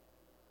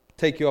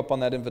take you up on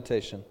that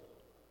invitation.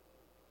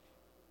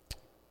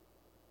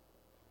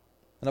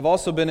 And I've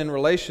also been in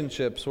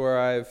relationships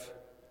where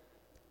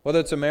whether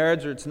it's a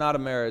marriage or it's not a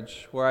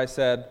marriage, where I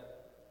said,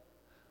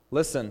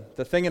 listen,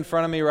 the thing in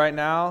front of me right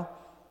now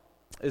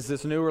is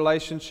this new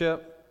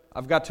relationship.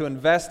 I've got to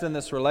invest in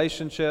this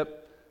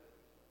relationship.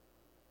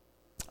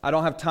 I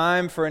don't have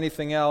time for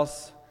anything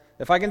else.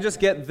 If I can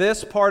just get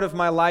this part of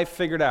my life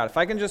figured out, if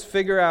I can just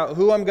figure out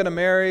who I'm going to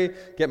marry,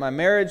 get my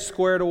marriage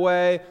squared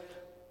away,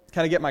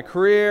 kind of get my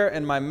career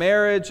and my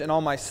marriage and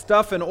all my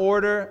stuff in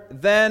order,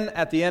 then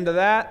at the end of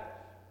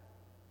that,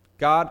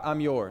 God, I'm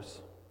yours.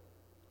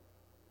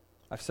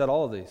 I've said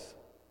all of these.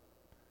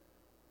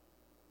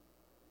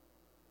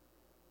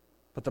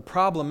 But the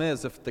problem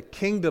is, if the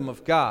kingdom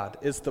of God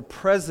is the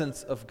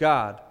presence of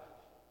God,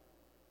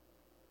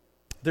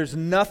 there's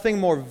nothing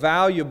more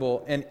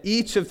valuable, and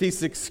each of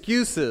these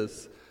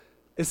excuses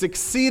is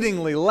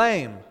exceedingly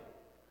lame.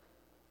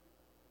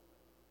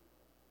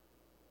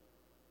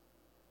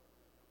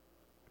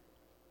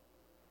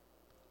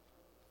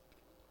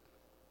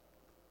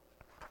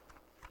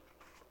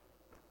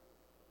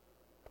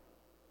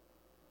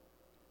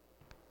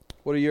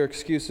 What are your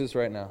excuses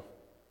right now?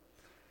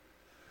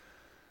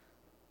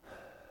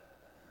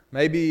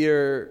 Maybe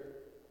you're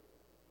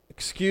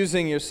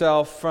excusing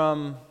yourself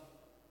from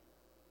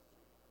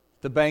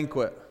the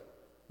banquet.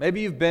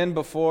 Maybe you've been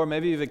before,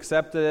 maybe you've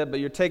accepted it,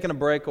 but you're taking a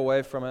break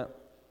away from it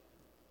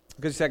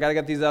because you say, I got to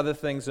get these other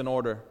things in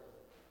order.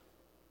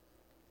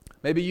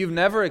 Maybe you've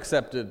never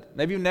accepted,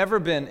 maybe you've never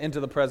been into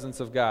the presence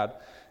of God,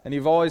 and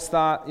you've always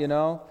thought,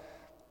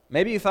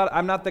 maybe you thought,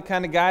 I'm not the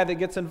kind of guy that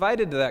gets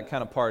invited to that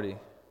kind of party.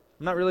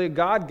 I'm not really a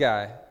God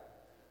guy.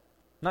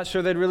 I'm not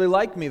sure they'd really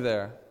like me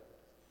there.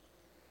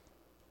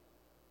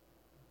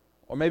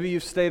 Or maybe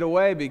you've stayed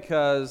away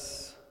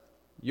because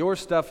your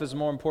stuff is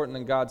more important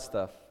than God's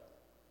stuff.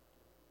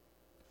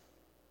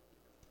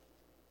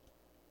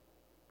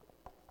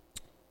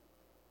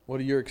 What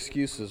are your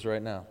excuses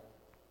right now?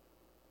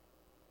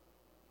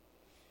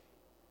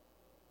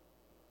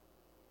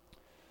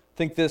 I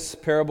think this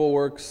parable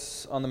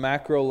works on the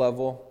macro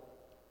level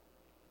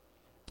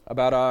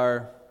about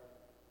our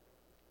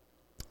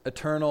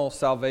eternal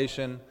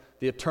salvation,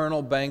 the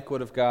eternal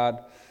banquet of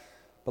God.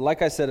 But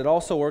like I said, it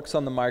also works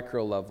on the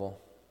micro level.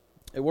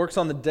 It works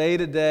on the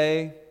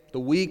day-to-day, the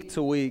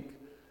week-to-week.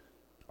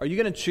 Are you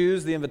going to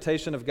choose the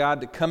invitation of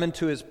God to come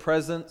into His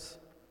presence?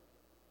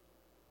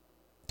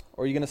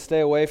 Or are you going to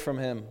stay away from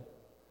Him,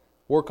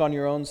 work on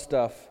your own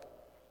stuff,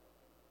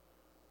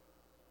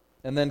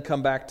 and then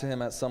come back to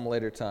Him at some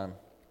later time?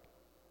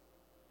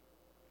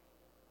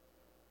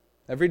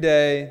 Every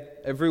day,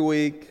 every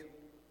week,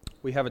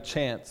 we have a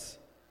chance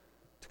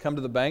to come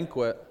to the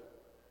banquet,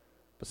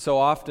 but so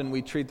often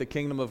we treat the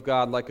kingdom of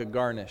God like a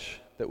garnish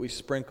that we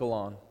sprinkle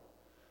on,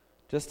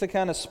 just to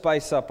kind of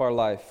spice up our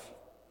life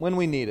when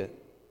we need it.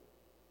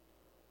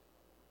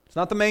 It's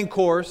not the main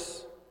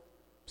course,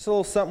 it's a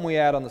little something we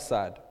add on the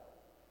side.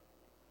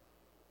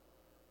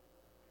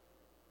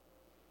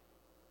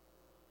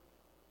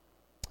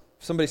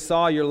 If somebody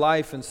saw your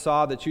life and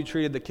saw that you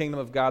treated the kingdom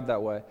of God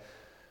that way,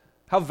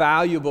 how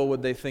valuable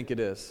would they think it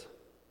is?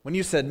 When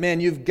you said,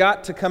 man, you've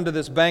got to come to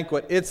this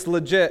banquet, it's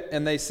legit,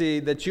 and they see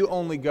that you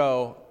only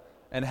go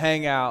and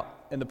hang out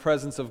in the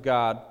presence of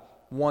God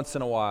once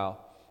in a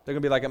while, they're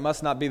going to be like, it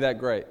must not be that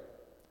great.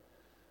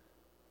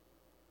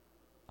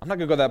 I'm not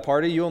going to go to that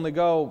party. You only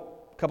go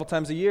a couple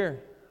times a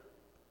year,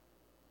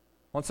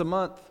 once a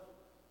month.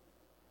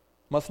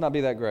 Must not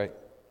be that great.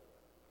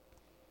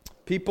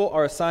 People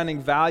are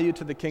assigning value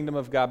to the kingdom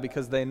of God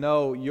because they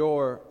know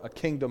you're a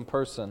kingdom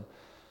person.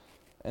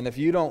 And if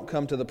you don't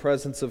come to the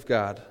presence of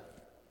God,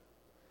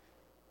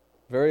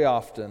 very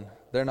often,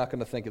 they're not going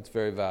to think it's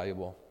very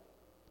valuable.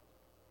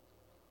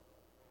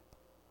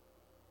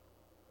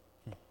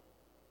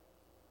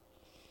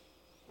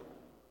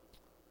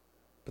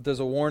 But there's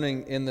a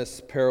warning in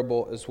this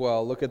parable as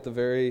well. Look at the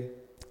very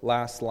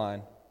last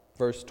line,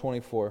 verse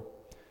 24.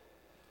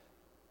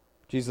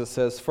 Jesus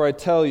says, "For I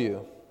tell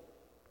you,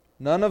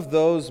 none of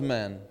those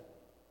men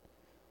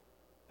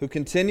who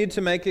continue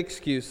to make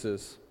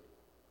excuses,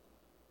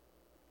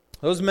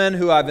 those men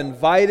who I've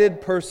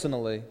invited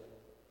personally,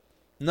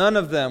 none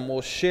of them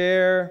will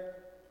share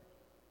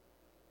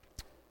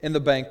in the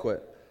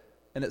banquet."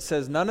 And it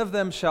says, none of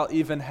them shall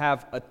even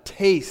have a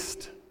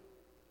taste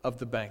of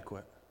the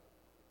banquet.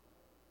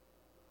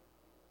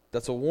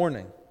 That's a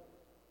warning.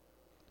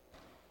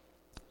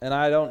 And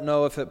I don't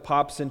know if it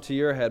pops into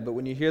your head, but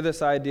when you hear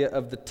this idea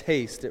of the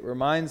taste, it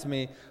reminds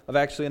me of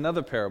actually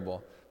another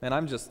parable. And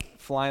I'm just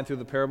flying through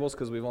the parables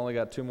because we've only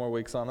got 2 more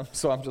weeks on them,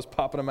 so I'm just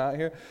popping them out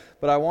here.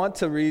 But I want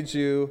to read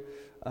you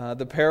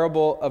the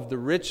parable of the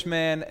rich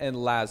man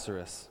and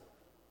Lazarus,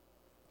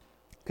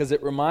 because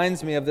it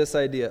reminds me of this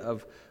idea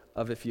of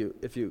if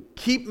you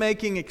keep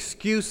making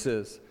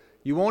excuses,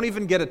 you won't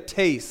even get a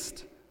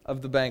taste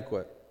of the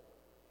banquet.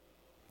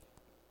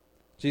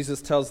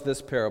 Jesus tells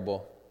this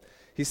parable.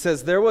 He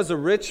says, "There was a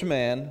rich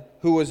man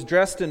who was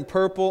dressed in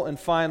purple and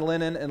fine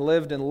linen and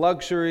lived in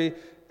luxury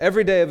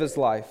every day of his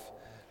life.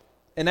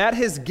 And at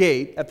his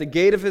gate, at the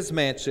gate of his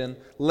mansion,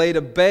 laid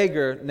a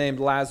beggar named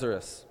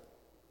Lazarus.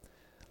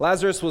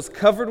 Lazarus was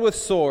covered with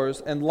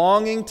sores and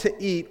longing to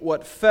eat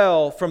what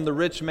fell from the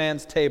rich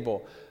man's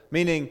table,"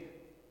 meaning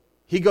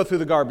he'd go through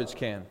the garbage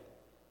can.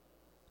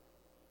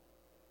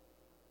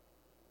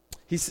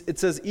 It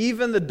says,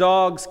 "Even the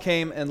dogs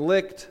came and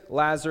licked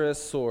Lazarus'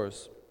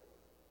 sores.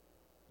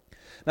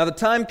 Now the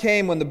time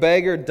came when the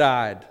beggar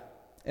died,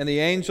 and the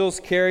angels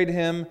carried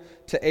him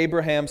to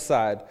Abraham's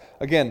side."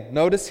 Again,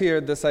 notice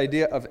here this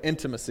idea of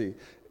intimacy.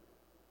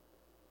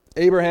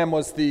 Abraham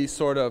was the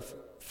sort of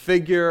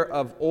figure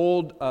of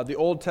the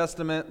Old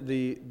Testament,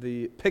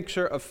 the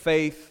picture of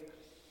faith.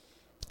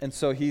 And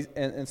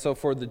so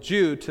for the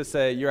Jew to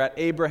say, you're at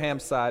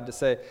Abraham's side, to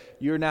say,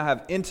 you now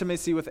have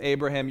intimacy with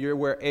Abraham, you're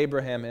where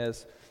Abraham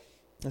is.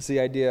 That's the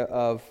idea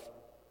of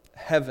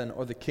heaven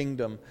or the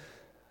kingdom.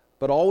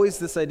 But always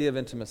this idea of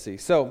intimacy.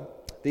 So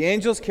the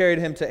angels carried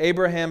him to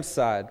Abraham's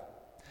side.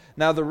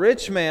 Now the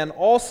rich man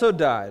also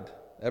died.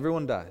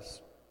 Everyone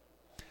dies.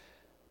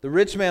 The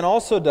rich man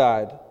also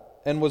died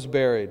and was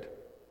buried.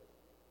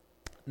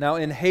 Now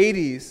in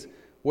Hades,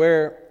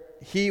 where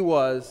he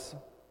was,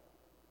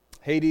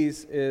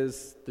 Hades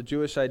is the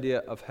Jewish idea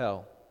of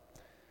hell.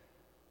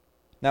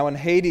 Now in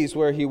Hades,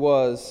 where he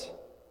was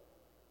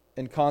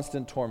in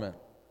constant torment,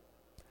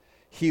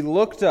 he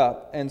looked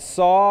up and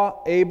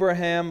saw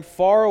Abraham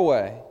far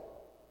away.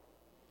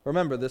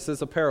 Remember, this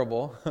is a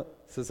parable.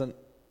 This isn't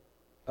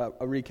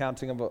a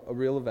recounting of a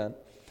real event.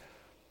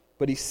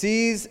 But he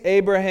sees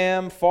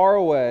Abraham far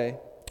away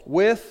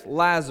with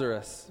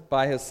Lazarus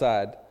by his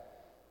side.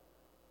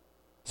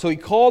 So he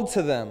called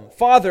to them,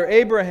 "Father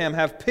Abraham,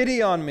 have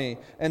pity on me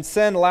and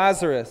send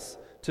Lazarus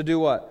to do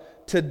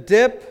what? To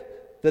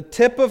dip the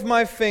tip of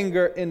my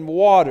finger in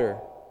water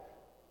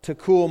to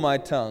cool my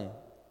tongue,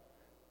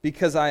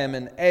 because I am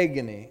in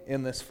agony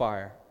in this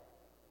fire."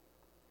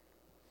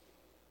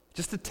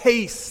 Just a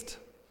taste.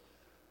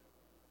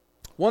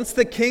 Once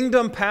the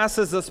kingdom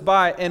passes us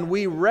by and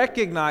we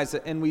recognize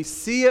it and we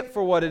see it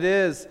for what it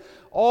is,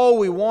 all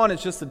we want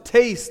is just a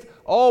taste.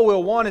 All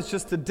we'll want is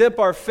just to dip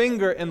our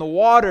finger in the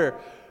water.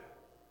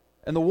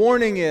 And the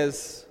warning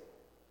is,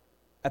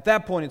 at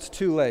that point it's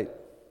too late.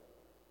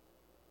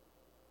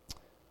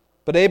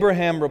 But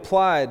Abraham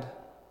replied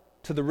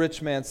to the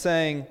rich man,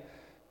 saying,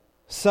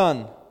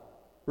 "Son,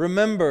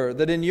 remember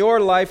that in your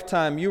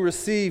lifetime you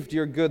received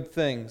your good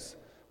things,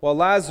 while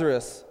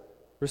Lazarus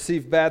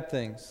received bad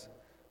things.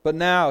 But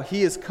now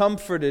he is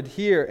comforted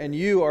here, and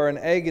you are in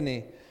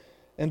agony.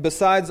 And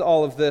besides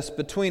all of this,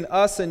 between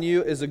us and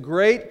you is a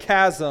great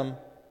chasm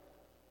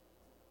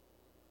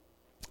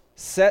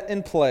set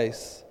in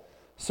place,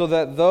 so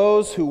that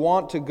those who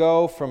want to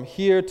go from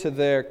here to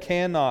there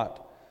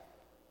cannot,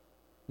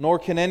 nor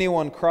can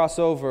anyone cross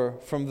over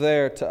from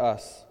there to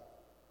us."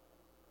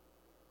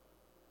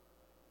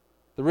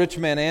 The rich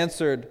man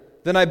answered,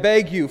 "Then I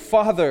beg you,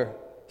 Father,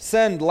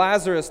 send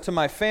Lazarus to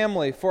my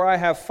family, for I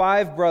have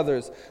 5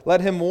 brothers. Let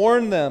him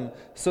warn them,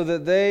 so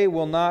that they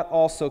will not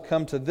also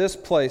come to this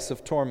place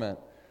of torment."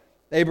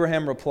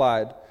 Abraham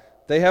replied,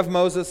 "They have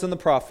Moses and the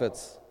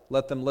prophets.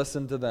 Let them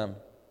listen to them."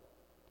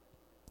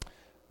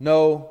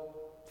 "No,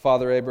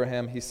 Father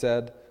Abraham," he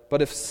said,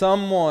 "but if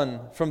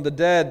someone from the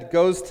dead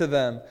goes to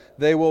them,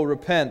 they will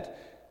repent."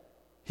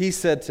 He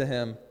said to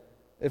him,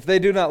 "If they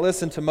do not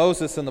listen to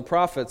Moses and the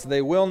prophets,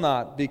 they will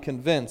not be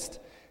convinced,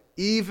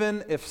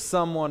 even if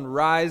someone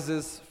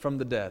rises from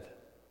the dead."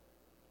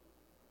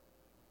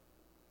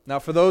 Now,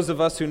 for those of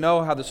us who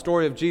know how the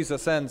story of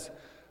Jesus ends,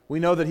 we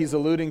know that he's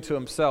alluding to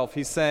himself.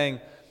 He's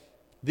saying,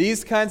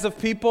 these kinds of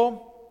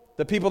people,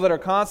 the people that are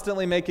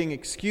constantly making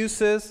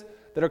excuses,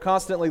 that are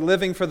constantly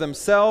living for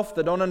themselves,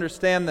 that don't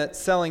understand that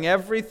selling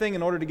everything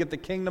in order to get the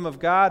kingdom of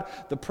God,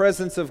 the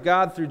presence of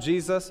God through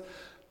Jesus,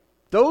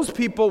 those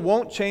people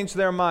won't change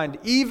their mind,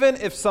 even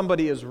if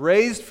somebody is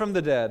raised from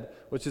the dead,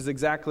 which is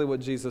exactly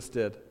what Jesus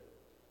did.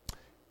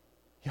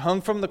 He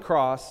hung from the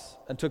cross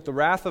and took the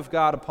wrath of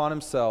God upon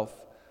himself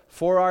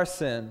for our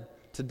sin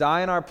to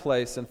die in our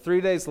place, and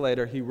 3 days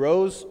later he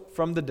rose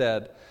from the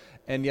dead,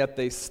 and yet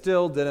they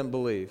still didn't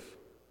believe.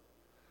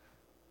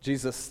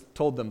 Jesus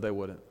told them they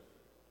wouldn't.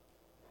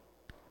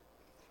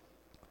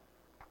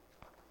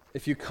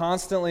 If you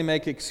constantly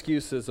make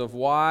excuses of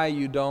why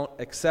you don't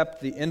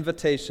accept the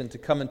invitation to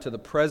come into the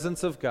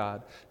presence of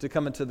God, to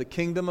come into the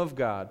kingdom of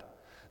God,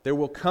 there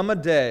will come a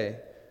day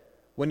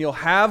when you'll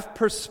have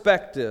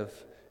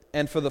perspective,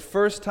 and for the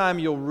first time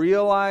you'll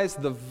realize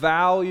the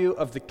value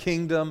of the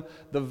kingdom,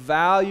 the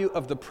value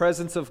of the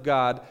presence of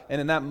God,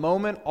 and in that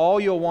moment all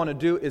you'll want to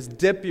do is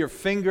dip your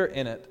finger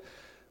in it,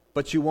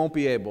 but you won't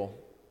be able.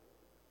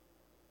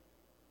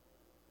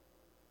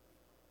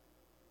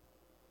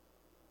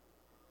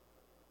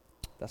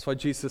 That's why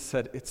Jesus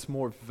said it's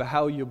more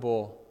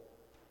valuable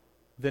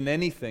than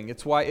anything.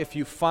 It's why if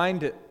you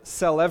find it,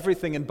 sell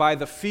everything and buy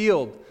the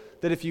field.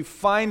 That if you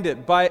find it,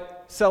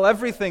 sell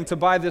everything to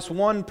buy this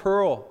one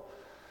pearl.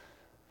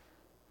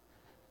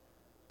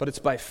 But it's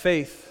by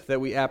faith that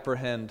we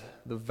apprehend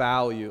the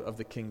value of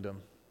the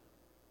kingdom.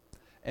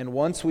 And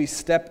once we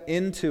step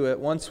into it,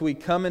 once we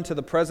come into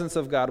the presence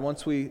of God,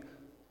 once we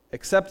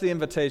accept the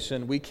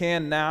invitation, we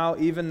can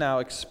even now,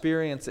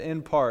 experience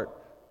in part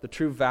the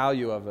true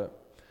value of it.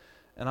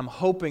 And I'm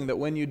hoping that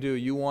when you do,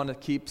 you want to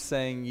keep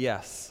saying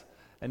yes.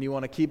 And you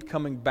want to keep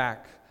coming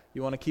back.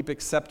 You want to keep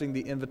accepting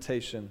the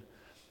invitation.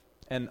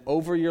 And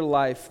over your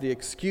life, the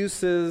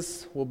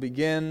excuses will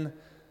begin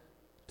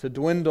to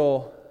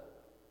dwindle,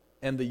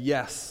 and the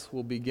yes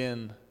will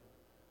begin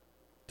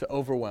to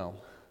overwhelm.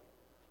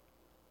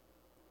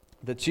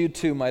 That you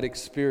too might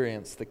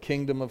experience the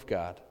kingdom of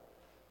God,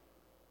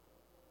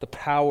 the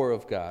power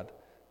of God,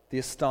 the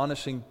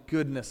astonishing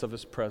goodness of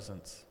His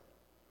presence.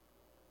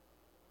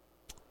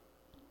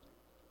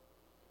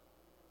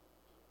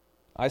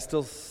 I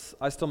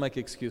still make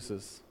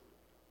excuses.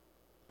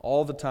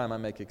 All the time I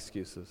make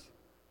excuses.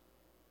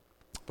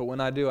 But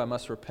when I do, I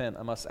must repent.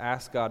 I must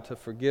ask God to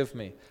forgive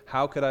me.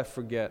 How could I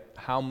forget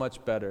how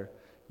much better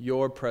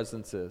your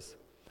presence is?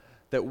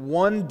 That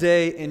one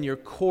day in your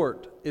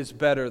court is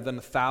better than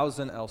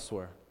 1,000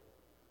 elsewhere.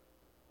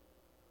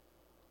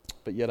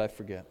 But yet I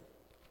forget.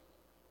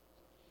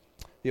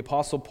 The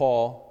Apostle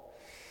Paul,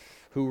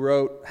 who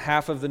wrote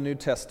half of the New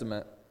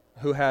Testament,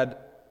 who had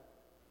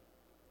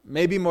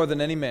maybe more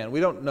than any man, we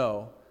don't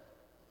know,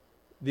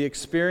 the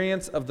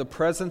experience of the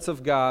presence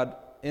of God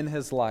in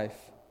his life.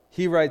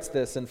 He writes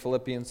this in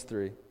Philippians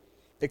 3,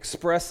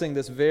 expressing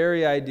this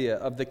very idea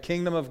of the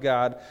kingdom of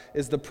God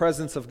is the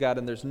presence of God,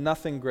 and there's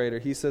nothing greater.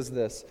 He says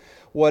this,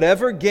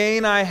 "Whatever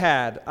gain I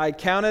had, I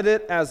counted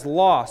it as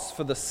loss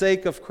for the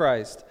sake of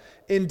Christ.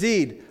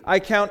 Indeed, I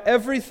count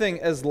everything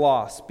as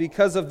loss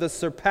because of the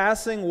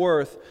surpassing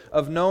worth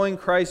of knowing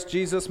Christ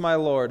Jesus my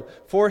Lord.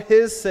 For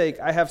His sake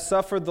I have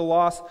suffered the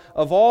loss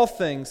of all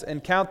things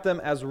and count them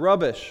as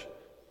rubbish,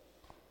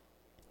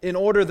 in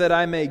order that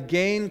I may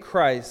gain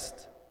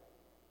Christ,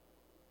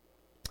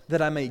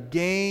 that I may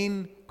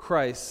gain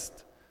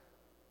Christ,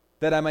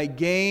 that I may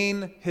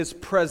gain His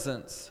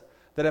presence,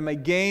 that I may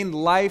gain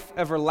life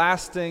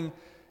everlasting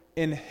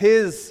in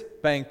His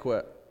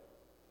banquet.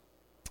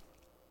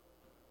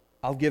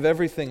 I'll give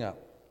everything up."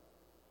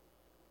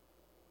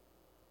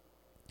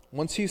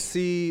 Once you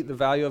see the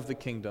value of the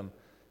kingdom,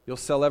 you'll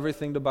sell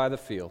everything to buy the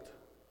field.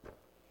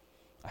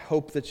 I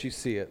hope that you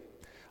see it.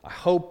 I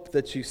hope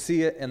that you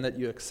see it and that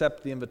you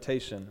accept the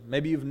invitation.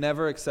 Maybe you've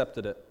never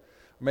accepted it.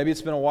 Or maybe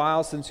it's been a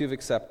while since you've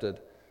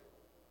accepted.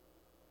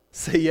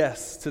 Say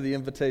yes to the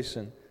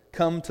invitation.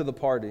 Come to the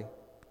party.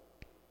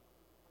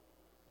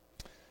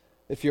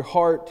 If your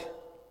heart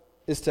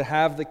is to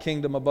have the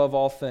kingdom above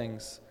all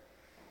things,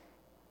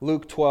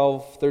 Luke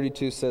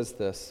 12:32 says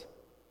this,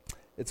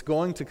 it's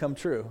going to come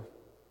true.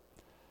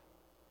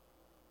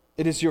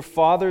 It is your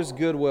Father's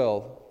good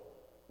will,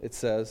 it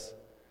says.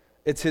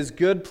 It's His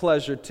good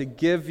pleasure to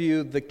give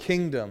you the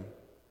kingdom.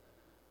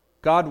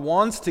 God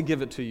wants to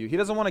give it to you. He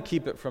doesn't want to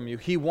keep it from you.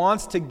 He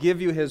wants to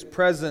give you His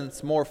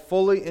presence more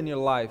fully in your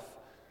life.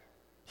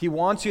 He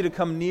wants you to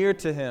come near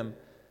to Him.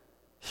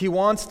 He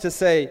wants to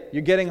say,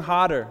 you're getting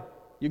hotter.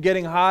 You're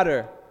getting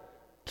hotter.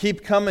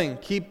 Keep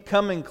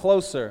coming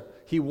closer.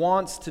 He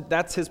wants to,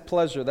 that's His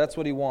pleasure. That's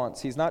what He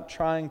wants. He's not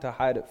trying to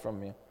hide it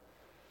from you.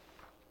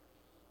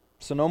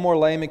 So no more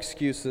lame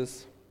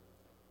excuses.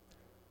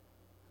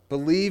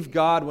 Believe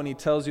God when He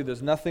tells you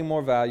there's nothing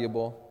more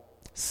valuable.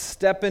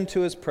 Step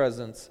into His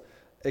presence.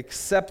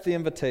 Accept the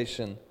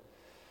invitation.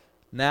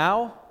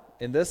 Now,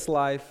 in this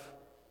life,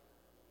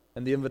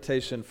 and the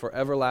invitation for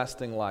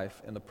everlasting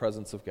life in the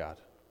presence of God.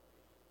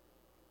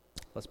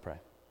 Let's pray.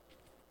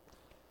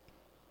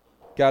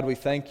 God, we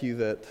thank You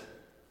that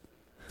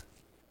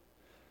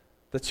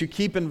You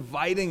keep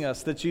inviting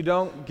us, that You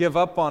don't give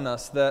up on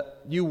us, that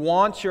You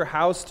want Your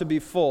house to be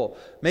full.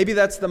 Maybe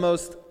that's the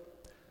most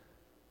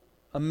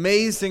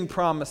amazing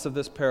promise of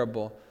this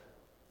parable.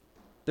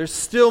 There's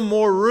still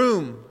more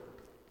room,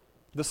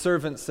 the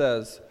servant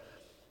says.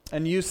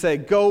 And You say,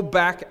 go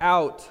back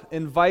out,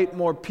 invite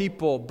more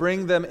people,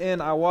 bring them in.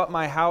 I want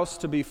my house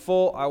to be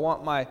full. I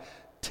want my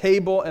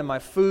table and my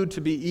food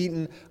to be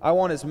eaten. I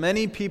want as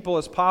many people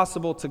as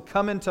possible to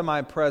come into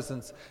my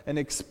presence and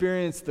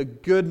experience the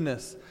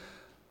goodness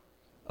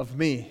of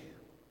me.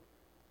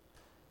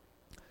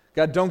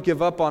 God, don't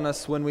give up on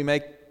us when we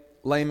make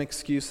lame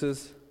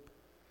excuses.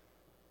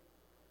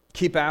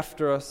 Keep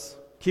after us.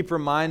 Keep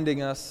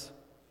reminding us.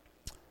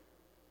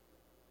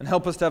 And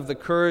help us to have the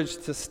courage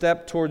to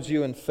step towards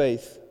you in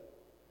faith,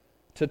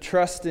 to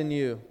trust in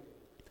you,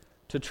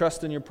 to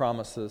trust in your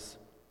promises,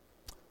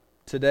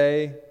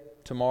 today,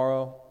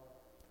 tomorrow,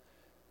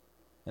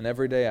 and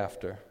every day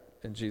after.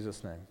 In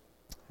Jesus' name,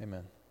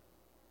 amen.